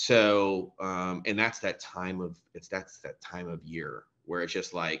 So, and that's that time of year where it's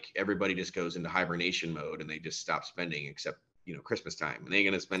just like everybody just goes into hibernation mode and they just stop spending, except Christmas time, and they're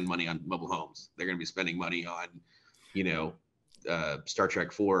going to spend money on mobile homes. They're going to be spending money on you know Star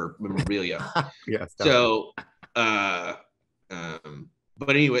Trek 4 memorabilia. Yeah, Star Trek. So, uh,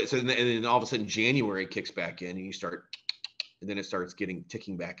 but anyway, and then all of a sudden January kicks back in, and and then it starts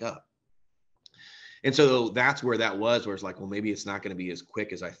ticking back up. And so that's where that was, where it's like, well, maybe it's not going to be as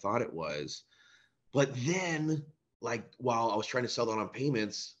quick as I thought it was. But then, like, while I was trying to sell that on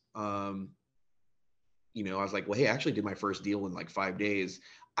payments, I was like, well, hey, I actually did my first deal in like 5 days.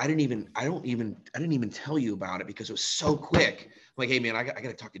 I didn't even tell you about it because it was so quick. I'm like, hey, man, I got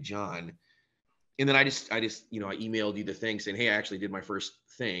to talk to John. And then I emailed you the thing saying, hey, I actually did my first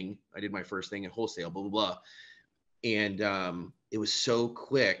thing. I did my first thing in wholesale, blah, blah, blah. And it was so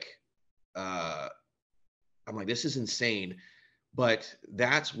quick. I'm like, this is insane. But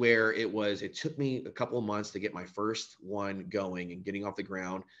that's where it took me a couple of months to get my first one going and getting off the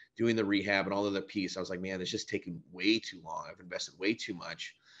ground, doing the rehab and all of the piece. I was like, man, it's just taking way too long. I've invested way too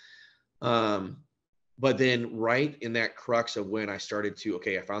much. But then right in that crux of when I started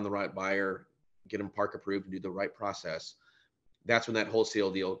okay, I found the right buyer, get them park approved and do the right process. That's when that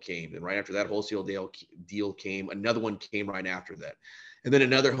wholesale deal came. And right after that wholesale deal came, another one came right after that. And then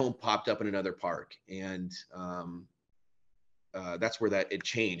another home popped up in another park. And that's where it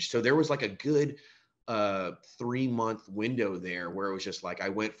changed. So there was like a good 3-month window there where it was just like I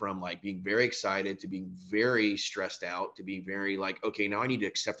went from like being very excited to being very stressed out to being very like, okay, now I need to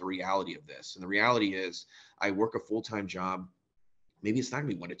accept the reality of this. And the reality is I work a full-time job. Maybe it's not gonna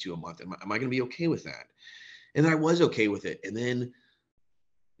be 1 to 2 a month. Am I gonna be okay with that? And then I was okay with it. And then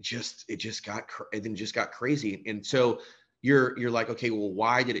just got crazy. And so you're like, okay, well,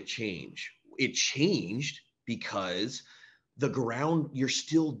 why did it change? It changed because the ground, you're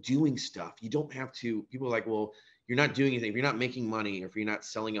still doing stuff. You don't have to, people are like, well, you're not doing anything. If you're not making money, or if you're not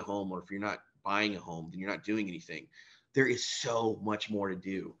selling a home, or if you're not buying a home, then you're not doing anything. There is so much more to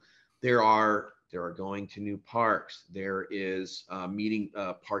do. There are going to new parks. There is meeting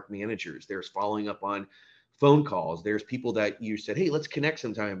park managers. There's following up on phone calls. There's people that you said, hey, let's connect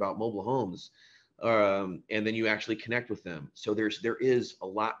sometime about mobile homes. And then you actually connect with them. So there is a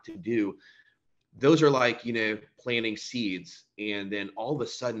lot to do. Those are like, planting seeds. And then all of a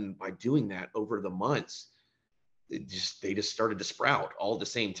sudden, by doing that over the months, they just started to sprout all at the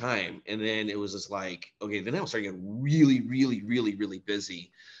same time. And then it was just like, okay, then I was starting to get really, really, really, really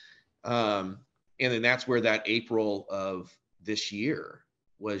busy. And then that's where that April of this year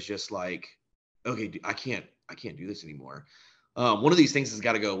was just like, okay, I can't do this anymore. One of these things has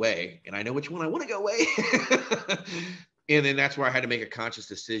got to go away, and I know which one I want to go away. And then that's where I had to make a conscious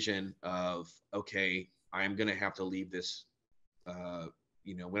decision of, okay, I'm going to have to leave this. I'm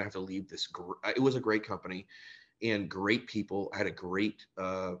going to have to leave this. It was a great company and great people. I had a great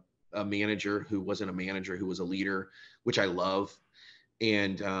a manager who wasn't a manager, who was a leader, which I love.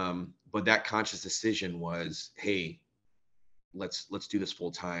 And but that conscious decision was, hey, let's do this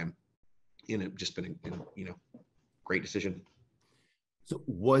full time. And it just been a great decision. So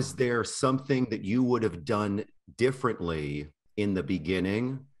was there something that you would have done differently in the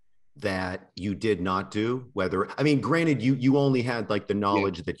beginning that you did not do? Whether, I mean, granted, you only had like the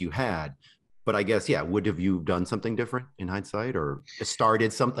knowledge that you had, but I guess, yeah, would have you done something different in hindsight, or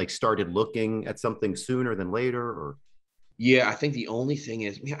started looking at something sooner than later, or? Yeah, I think the only thing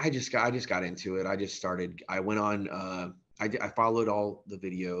is, I just got into it. I went on, I followed all the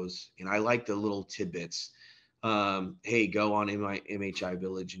videos, and I like the little tidbits. Hey, go on MHI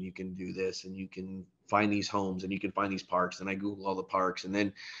Village and you can do this, and you can find these homes, and you can find these parks. And I Googled all the parks, and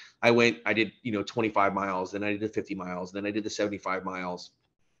then I did, 25 miles, then I did the 50 miles, then I did the 75 miles,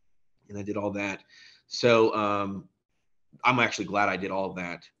 and I did all that. So, I'm actually glad I did all of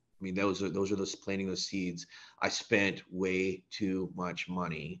that. I mean, those are those planting those seeds. I spent way too much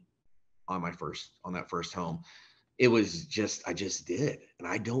money on that first home. It was just, I just did. And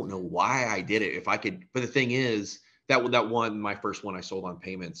I don't know why I did it. If I could, but the thing is that my first one I sold on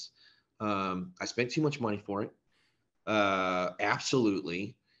payments. I spent too much money for it.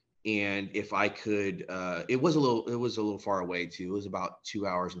 Absolutely. And if I could, it was a little far away too. It was about 2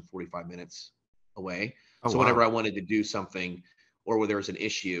 hours and 45 minutes away. Oh, So whenever wow. I wanted to do something, or where there was an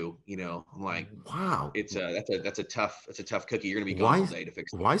issue, I'm like, Wow. that's a tough cookie. You're gonna be gone Why, all day to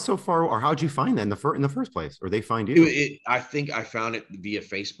fix why so far? Or how'd you find that in the first place? Or they find it. you? I think I found it via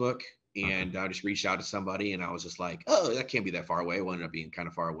Facebook, Okay. and I just reached out to somebody, and I was just like, oh, that can't be that far away. It ended up being kind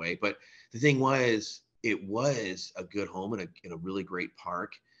of far away, but the thing was, it was a good home in a really great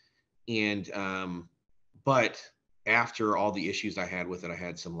park. And but after all the issues I had with it, I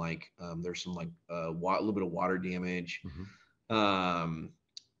had some like there's some like a little bit of water damage, Mhm. um,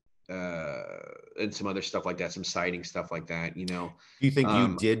 and some other stuff like that, some siding stuff like that. Do you think you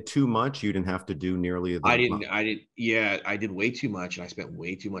um, did too much? You didn't have to do nearly the. yeah, I did way too much, and I spent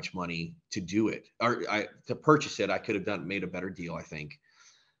way too much money to do it, or to purchase it. I could have made a better deal, I think,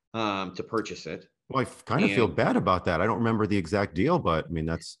 to purchase it. Well, I kind of feel And bad about that. I don't remember the exact deal, but I mean,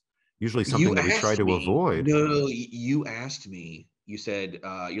 that's usually something you that we try asked to me, avoid. no, you asked me, you said,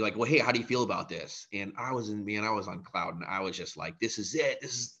 you're like, well, hey, how do you feel about this? And I was on cloud, and I was just like, this is it.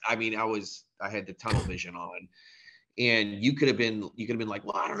 I had the tunnel vision on. And you could have been like,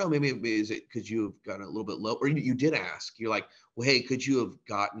 well, I don't know, maybe is it because you have gotten a little bit low, or you did ask, you're like, well, hey, could you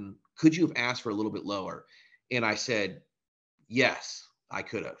have asked for a little bit lower? And I said, yes, I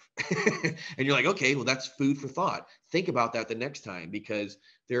could have. And you're like, okay, well, that's food for thought. Think about that the next time, because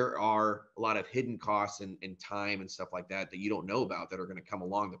there are a lot of hidden costs and time and stuff like that you don't know about, that are going to come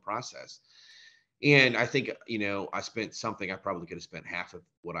along the process. And I think, I spent something, I probably could have spent half of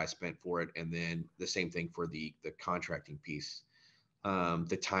what I spent for it. And then the same thing for the contracting piece,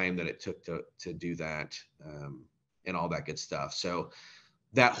 the time that it took to do that, and all that good stuff. So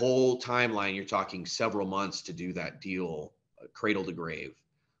that whole timeline, you're talking several months to do that deal, cradle to grave,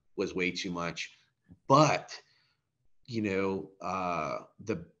 was way too much. But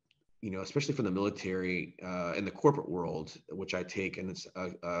the especially from the military, and the corporate world, which I take, and it's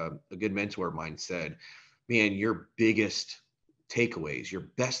a good mentor of mine said, man, your biggest takeaways, your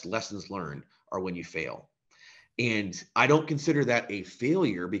best lessons learned, are when you fail. And I don't consider that a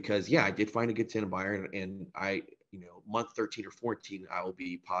failure, because yeah, I did find a good tenant buyer, and I, month 13 or 14, I will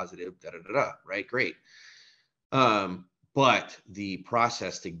be positive, right? Great. but the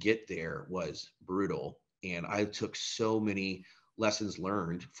process to get there was brutal. And I took so many lessons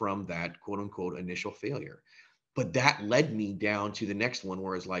learned from that quote unquote initial failure. But that led me down to the next one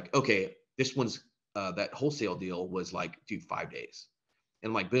where it's like, okay, this one's that wholesale deal was like, dude, 5 days. And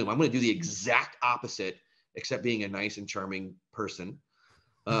I'm like, boom, I'm going to do the exact opposite, except being a nice and charming person.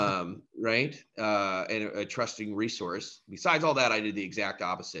 Right. And a trusting resource. Besides all that, I did the exact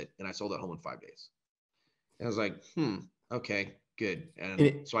opposite and I sold that home in 5 days. And I was like, okay, good.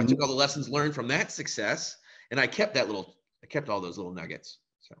 And so I took all the lessons learned from that success and I kept all those little nuggets.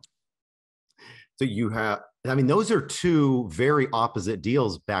 So you have, I mean, those are two very opposite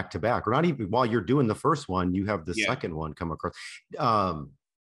deals back to back, or not even while you're doing the first one, you have the second one come across.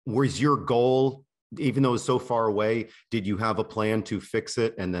 Was your goal, even though it's so far away, did you have a plan to fix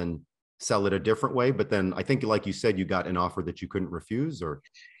it and then sell it a different way? But then I think, like you said, you got an offer that you couldn't refuse, or?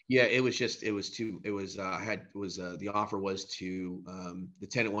 Yeah, the offer was to, the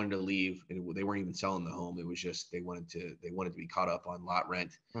tenant wanted to leave and they weren't even selling the home. It was just, they wanted to be caught up on lot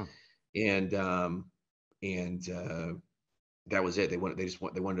rent. And that was it. They wanted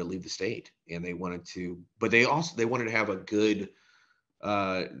to leave the state and they wanted to, but they wanted to have a good,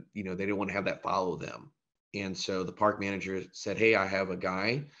 they didn't want to have that follow them. And so the park manager said, hey, I have a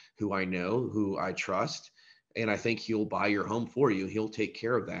guy who I know, who I trust, and I think he'll buy your home for you. He'll take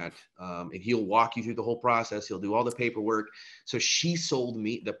care of that. And he'll walk you through the whole process. He'll do all the paperwork. So she sold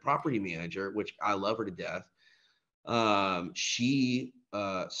me, the property manager, which I love her to death. She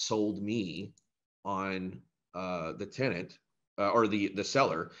sold me on the tenant or the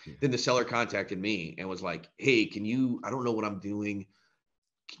seller. Then the seller contacted me and was like, hey, I don't know what I'm doing.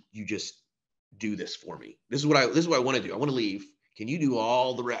 You just do this for me. This is what I want to do. I want to leave. Can you do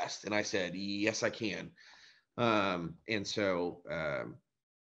all the rest? And I said, yes, I can. And so,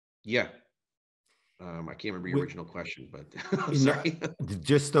 yeah. I can't remember your original question, but I'm sorry.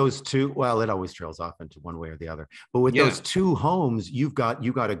 Just those two. Well, it always trails off into one way or the other. But with those two homes, you got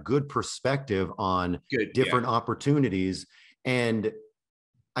a good perspective on different opportunities. And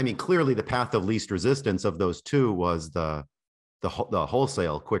I mean, clearly the path of least resistance of those two was the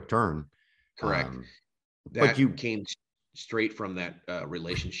wholesale quick turn. Correct. That came straight from that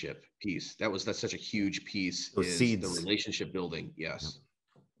relationship piece. That's such a huge piece, is seeds. The relationship building. Yes.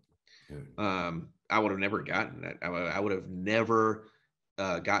 Yep. I would have never gotten that. I would have never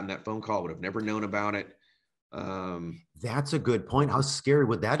gotten that phone call. Would have never known about it. That's a good point. How scary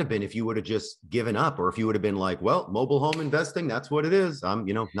would that have been if you would have just given up, or if you would have been like, well, mobile home investing, that's what it is.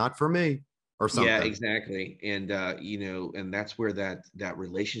 Not for me, or something. Yeah, exactly. And, and that's where that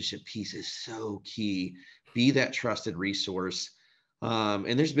relationship piece is so key. Be that trusted resource.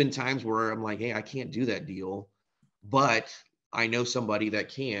 And there's been times where I'm like, hey, I can't do that deal, but I know somebody that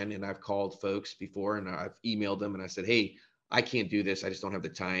can. And I've called folks before and I've emailed them and I said, hey, I can't do this. I just don't have the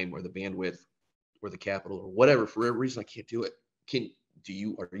time or the bandwidth or the capital or whatever. For whatever reason, I can't do it.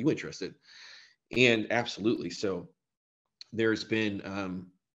 Are you interested? And absolutely. So there's been,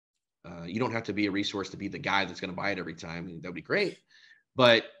 you don't have to be a resource to be the guy that's going to buy it every time. That'd be great.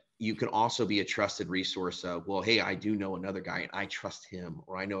 But you can also be a trusted resource of, well, hey, I do know another guy and I trust him,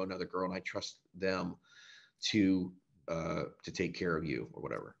 or I know another girl and I trust them to take care of you or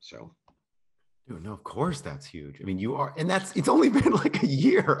whatever. So. Dude, no, of course that's huge. I mean, and it's only been like a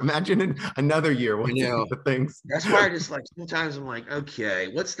year. Imagine in another year. The things. That's why I just sometimes I'm like, okay,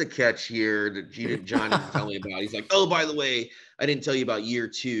 what's the catch here that John didn't tell me about? He's like, oh, by the way, I didn't tell you about year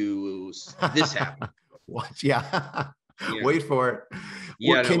 2. This happened. What? Yeah. Wait for it.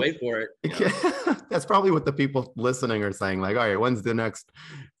 Yeah, wait for it. Yeah. That's probably what the people listening are saying. Like, all right, when's the next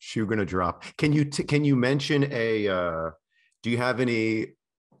shoe gonna drop? Can you mention do you have any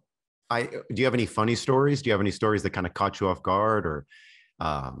funny stories? Do you have any stories that kind of caught you off guard, or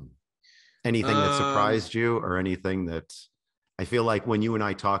anything that surprised you, or anything that I feel like when you and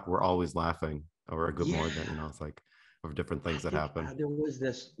I talk, we're always laughing over a good morning, it's like over different things that happen. There was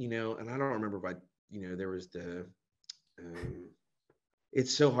this, and I don't remember, but there was the,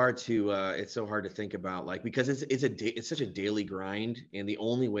 it's so hard to think about, because it's such a daily grind. And the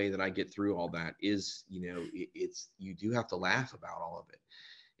only way that I get through all that is, you do have to laugh about all of it.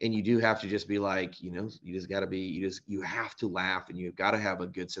 And you do have to just be like, you just got to be, you have to laugh, and you've got to have a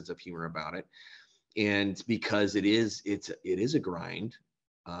good sense of humor about it. And because it is a grind,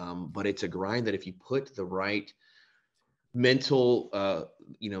 but it's a grind that if you put the right mental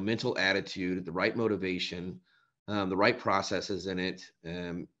attitude, the right motivation, the right processes in it,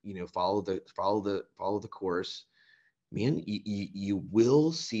 follow the course, man, you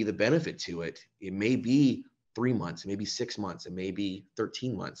will see the benefit to it. It may be 3 months, maybe 6 months, and maybe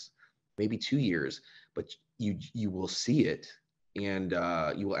 13 months, maybe 2 years, but you will see it, and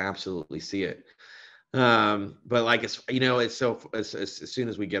you will absolutely see it. But like, it's, it's so, as soon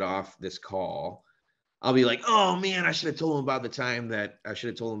as we get off this call, I'll be like, oh man, I should have told him about the time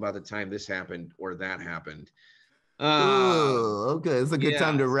this happened or that happened. Okay, it's a good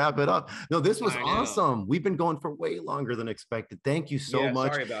time Yeah, to wrap it up. No, this was I know. awesome. We've been going for way longer than expected. Thank you so Yeah,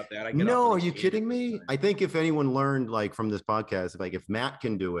 much. sorry about that. I get off No, on are these you kidding tangents me? sometimes. I think if anyone learned like from this podcast, like if Matt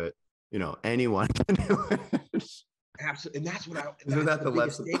can do it, anyone can do it. Absolutely. And Isn't that's that the the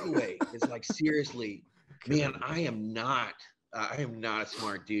biggest lesson? takeaway. It's like, seriously, man, Good. I am not a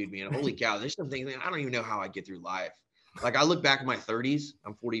smart dude, man. Holy cow. There's some things, man, I don't even know how I get through life. Like, I look back at my 30s.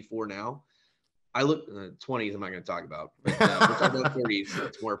 I'm 44 now. I look, 20s, I'm not going to talk about, but we'll talk about 30s.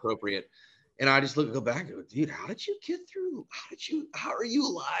 It's more appropriate. And I just go back and go, dude, how did you get through? How are you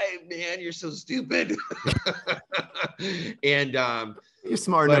alive, man? You're so stupid. And, You're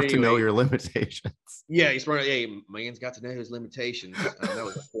smart but enough to know anyway, your limitations. yeah, he's smart. Hey, man's got to know his limitations. That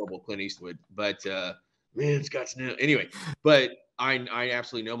was a horrible Clint Eastwood, but man's got to know. Anyway, but I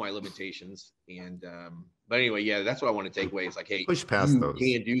absolutely know my limitations, and but anyway, yeah, that's what I want to take away. It's like, hey, Push past you those.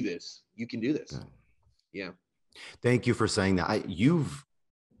 can do this. You can do this. Yeah. Yeah. Thank you for saying that. I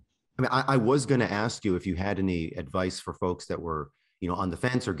was going to ask you if you had any advice for folks that were, on the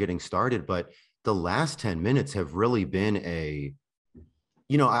fence or getting started, but the last 10 minutes have really been I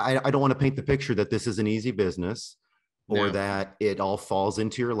don't want to paint the picture that this is an easy business or No. that it all falls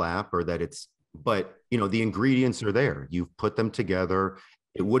into your lap or that but the ingredients are there. You've put them together.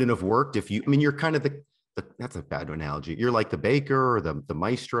 It wouldn't have worked if you're kind of that's a bad analogy. You're like the baker or the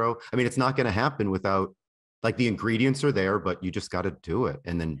maestro. I mean, it's not going to happen without, like, the ingredients are there, but you just got to do it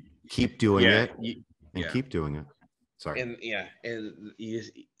and then keep doing Yeah. it and keep doing it. Sorry. And yeah, and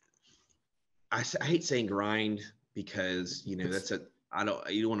I hate saying grind because that's you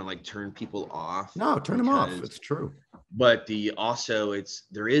don't want to like turn people off No, turn them off. because, It's true. but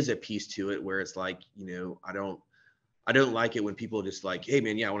there is a piece to it where it's like, I don't like it when people just like, hey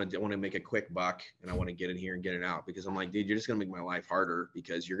man, yeah, I want to make a quick buck and I want to get in here and get it out, because I'm like, dude, you're just gonna make my life harder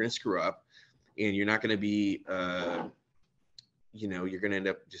because you're gonna screw up and you're not gonna be you're gonna end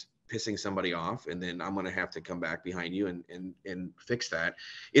up just pissing somebody off, and then I'm gonna have to come back behind you and fix that.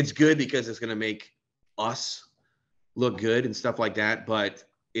 It's good because it's gonna make us look good and stuff like that, but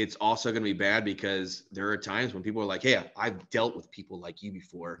it's also going to be bad because there are times when people are like, hey, I've dealt with people like you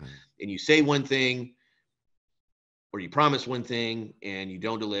before, and you say one thing or you promise one thing and you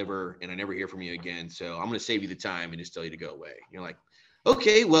don't deliver, and I never hear from you again, so I'm going to save you the time and just tell you to go away. You're like,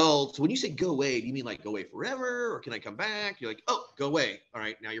 okay, well, so when you say go away, do you mean like go away forever, or can I come back? You're like, oh, go away. All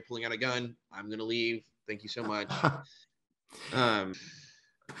right, now you're pulling out a gun. I'm going to leave. Thank you so much. Oh,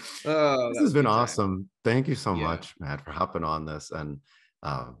 This that has was a been good time. awesome. Thank you so Yeah. much, Matt, for hopping on this. And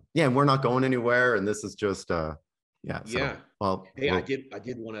and we're not going anywhere. And this is just yeah. So Yeah. well, Hey, I did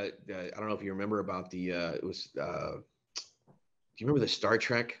want to. I don't know if you remember about the. It was. Do you remember the Star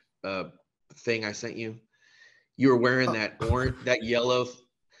Trek thing I sent you? You were wearing that orange, that yellow.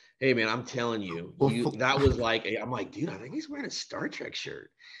 Hey man, I'm telling you, that was like. I'm like, dude, I think he's wearing a Star Trek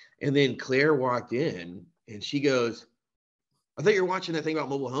shirt. And then Claire walked in, and she goes, "I thought you were watching that thing about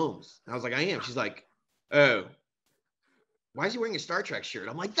mobile homes." And I was like, "I am." She's like, "Oh, why is he wearing a Star Trek shirt?"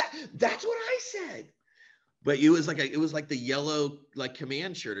 I'm like, That's what I said. But it was like the yellow like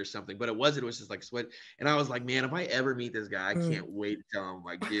command shirt or something, but it wasn't. It was just like sweat. And I was like, man, if I ever meet this guy, I can't wait to tell him,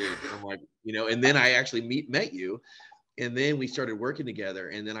 like, dude. I'm like, and then I actually met you, and then we started working together.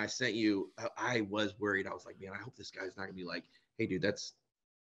 And then I sent you. I was worried. I was like, man, I hope this guy's not gonna be like, hey, dude,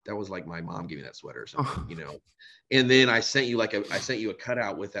 that was like my mom gave me that sweater or something. And then I sent you a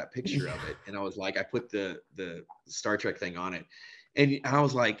cutout with that picture of it, and I was like, I put the Star Trek thing on it, and I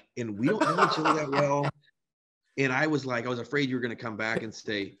was like, and we don't know each other that well. And I was like, I was afraid you were going to come back and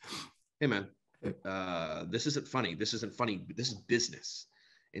say, hey, man, this isn't funny. This isn't funny. This is business.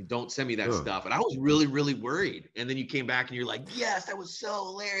 And don't send me that stuff. And I was really, really worried. And then you came back and you're like, yes, that was so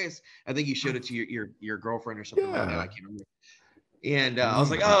hilarious. I think you showed it to your girlfriend or something like that. I can't remember. And I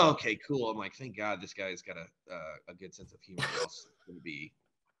was like, oh, okay, cool. I'm like, thank God this guy's got a good sense of humor. Else it's going to be,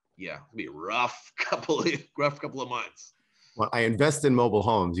 it'll be a rough couple of months. Well, I invest in mobile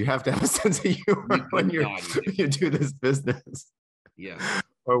homes. You have to have a sense of humor when you do this business. Yeah.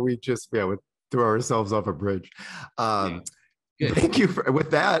 Or we just we throw ourselves off a bridge. Good. Thank you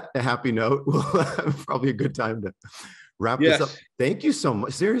with that. A happy note. Probably a good time to wrap this up. Thank you so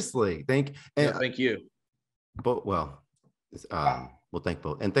much. Seriously, thank you. But we'll thank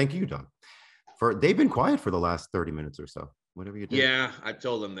both, and thank you, Doug. They've been quiet for the last 30 minutes or so. Whatever you did. Yeah, I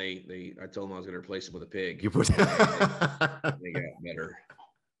told them I told them I was going to replace it with a pig. You put they got better.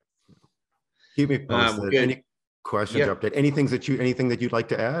 Keep me posted. Good. Any questions Yeah. or update? Anything that you'd like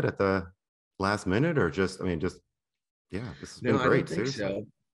to add at the last minute, or just, I mean, just, yeah, this has been No, I don't great. think Seriously. so.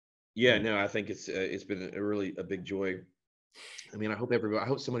 Yeah, Yeah. no, I think it's been a really a big joy. I mean, I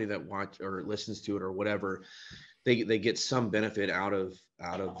hope somebody that watch or listens to it or whatever, they get some benefit out of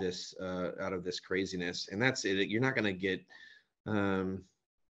this craziness. And that's it. You're not going to get um,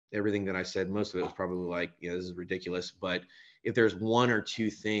 everything that I said. Most of it was probably like, this is ridiculous. But if there's one or two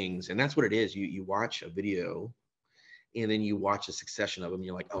things, and that's what it is, you watch a video and then you watch a succession of them.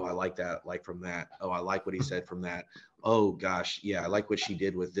 You're like, oh, I like that, like from that. Oh, I like what he said from that. Oh gosh, yeah, I like what she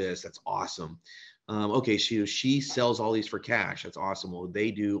did with this. That's awesome. Okay, she sells all these for cash. That's awesome. Well,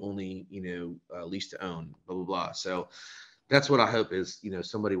 they do only lease to own. Blah blah blah. So that's what I hope is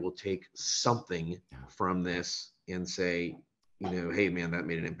somebody will take something Yeah. from this and say, hey man, that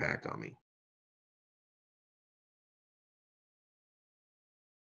made an impact on me.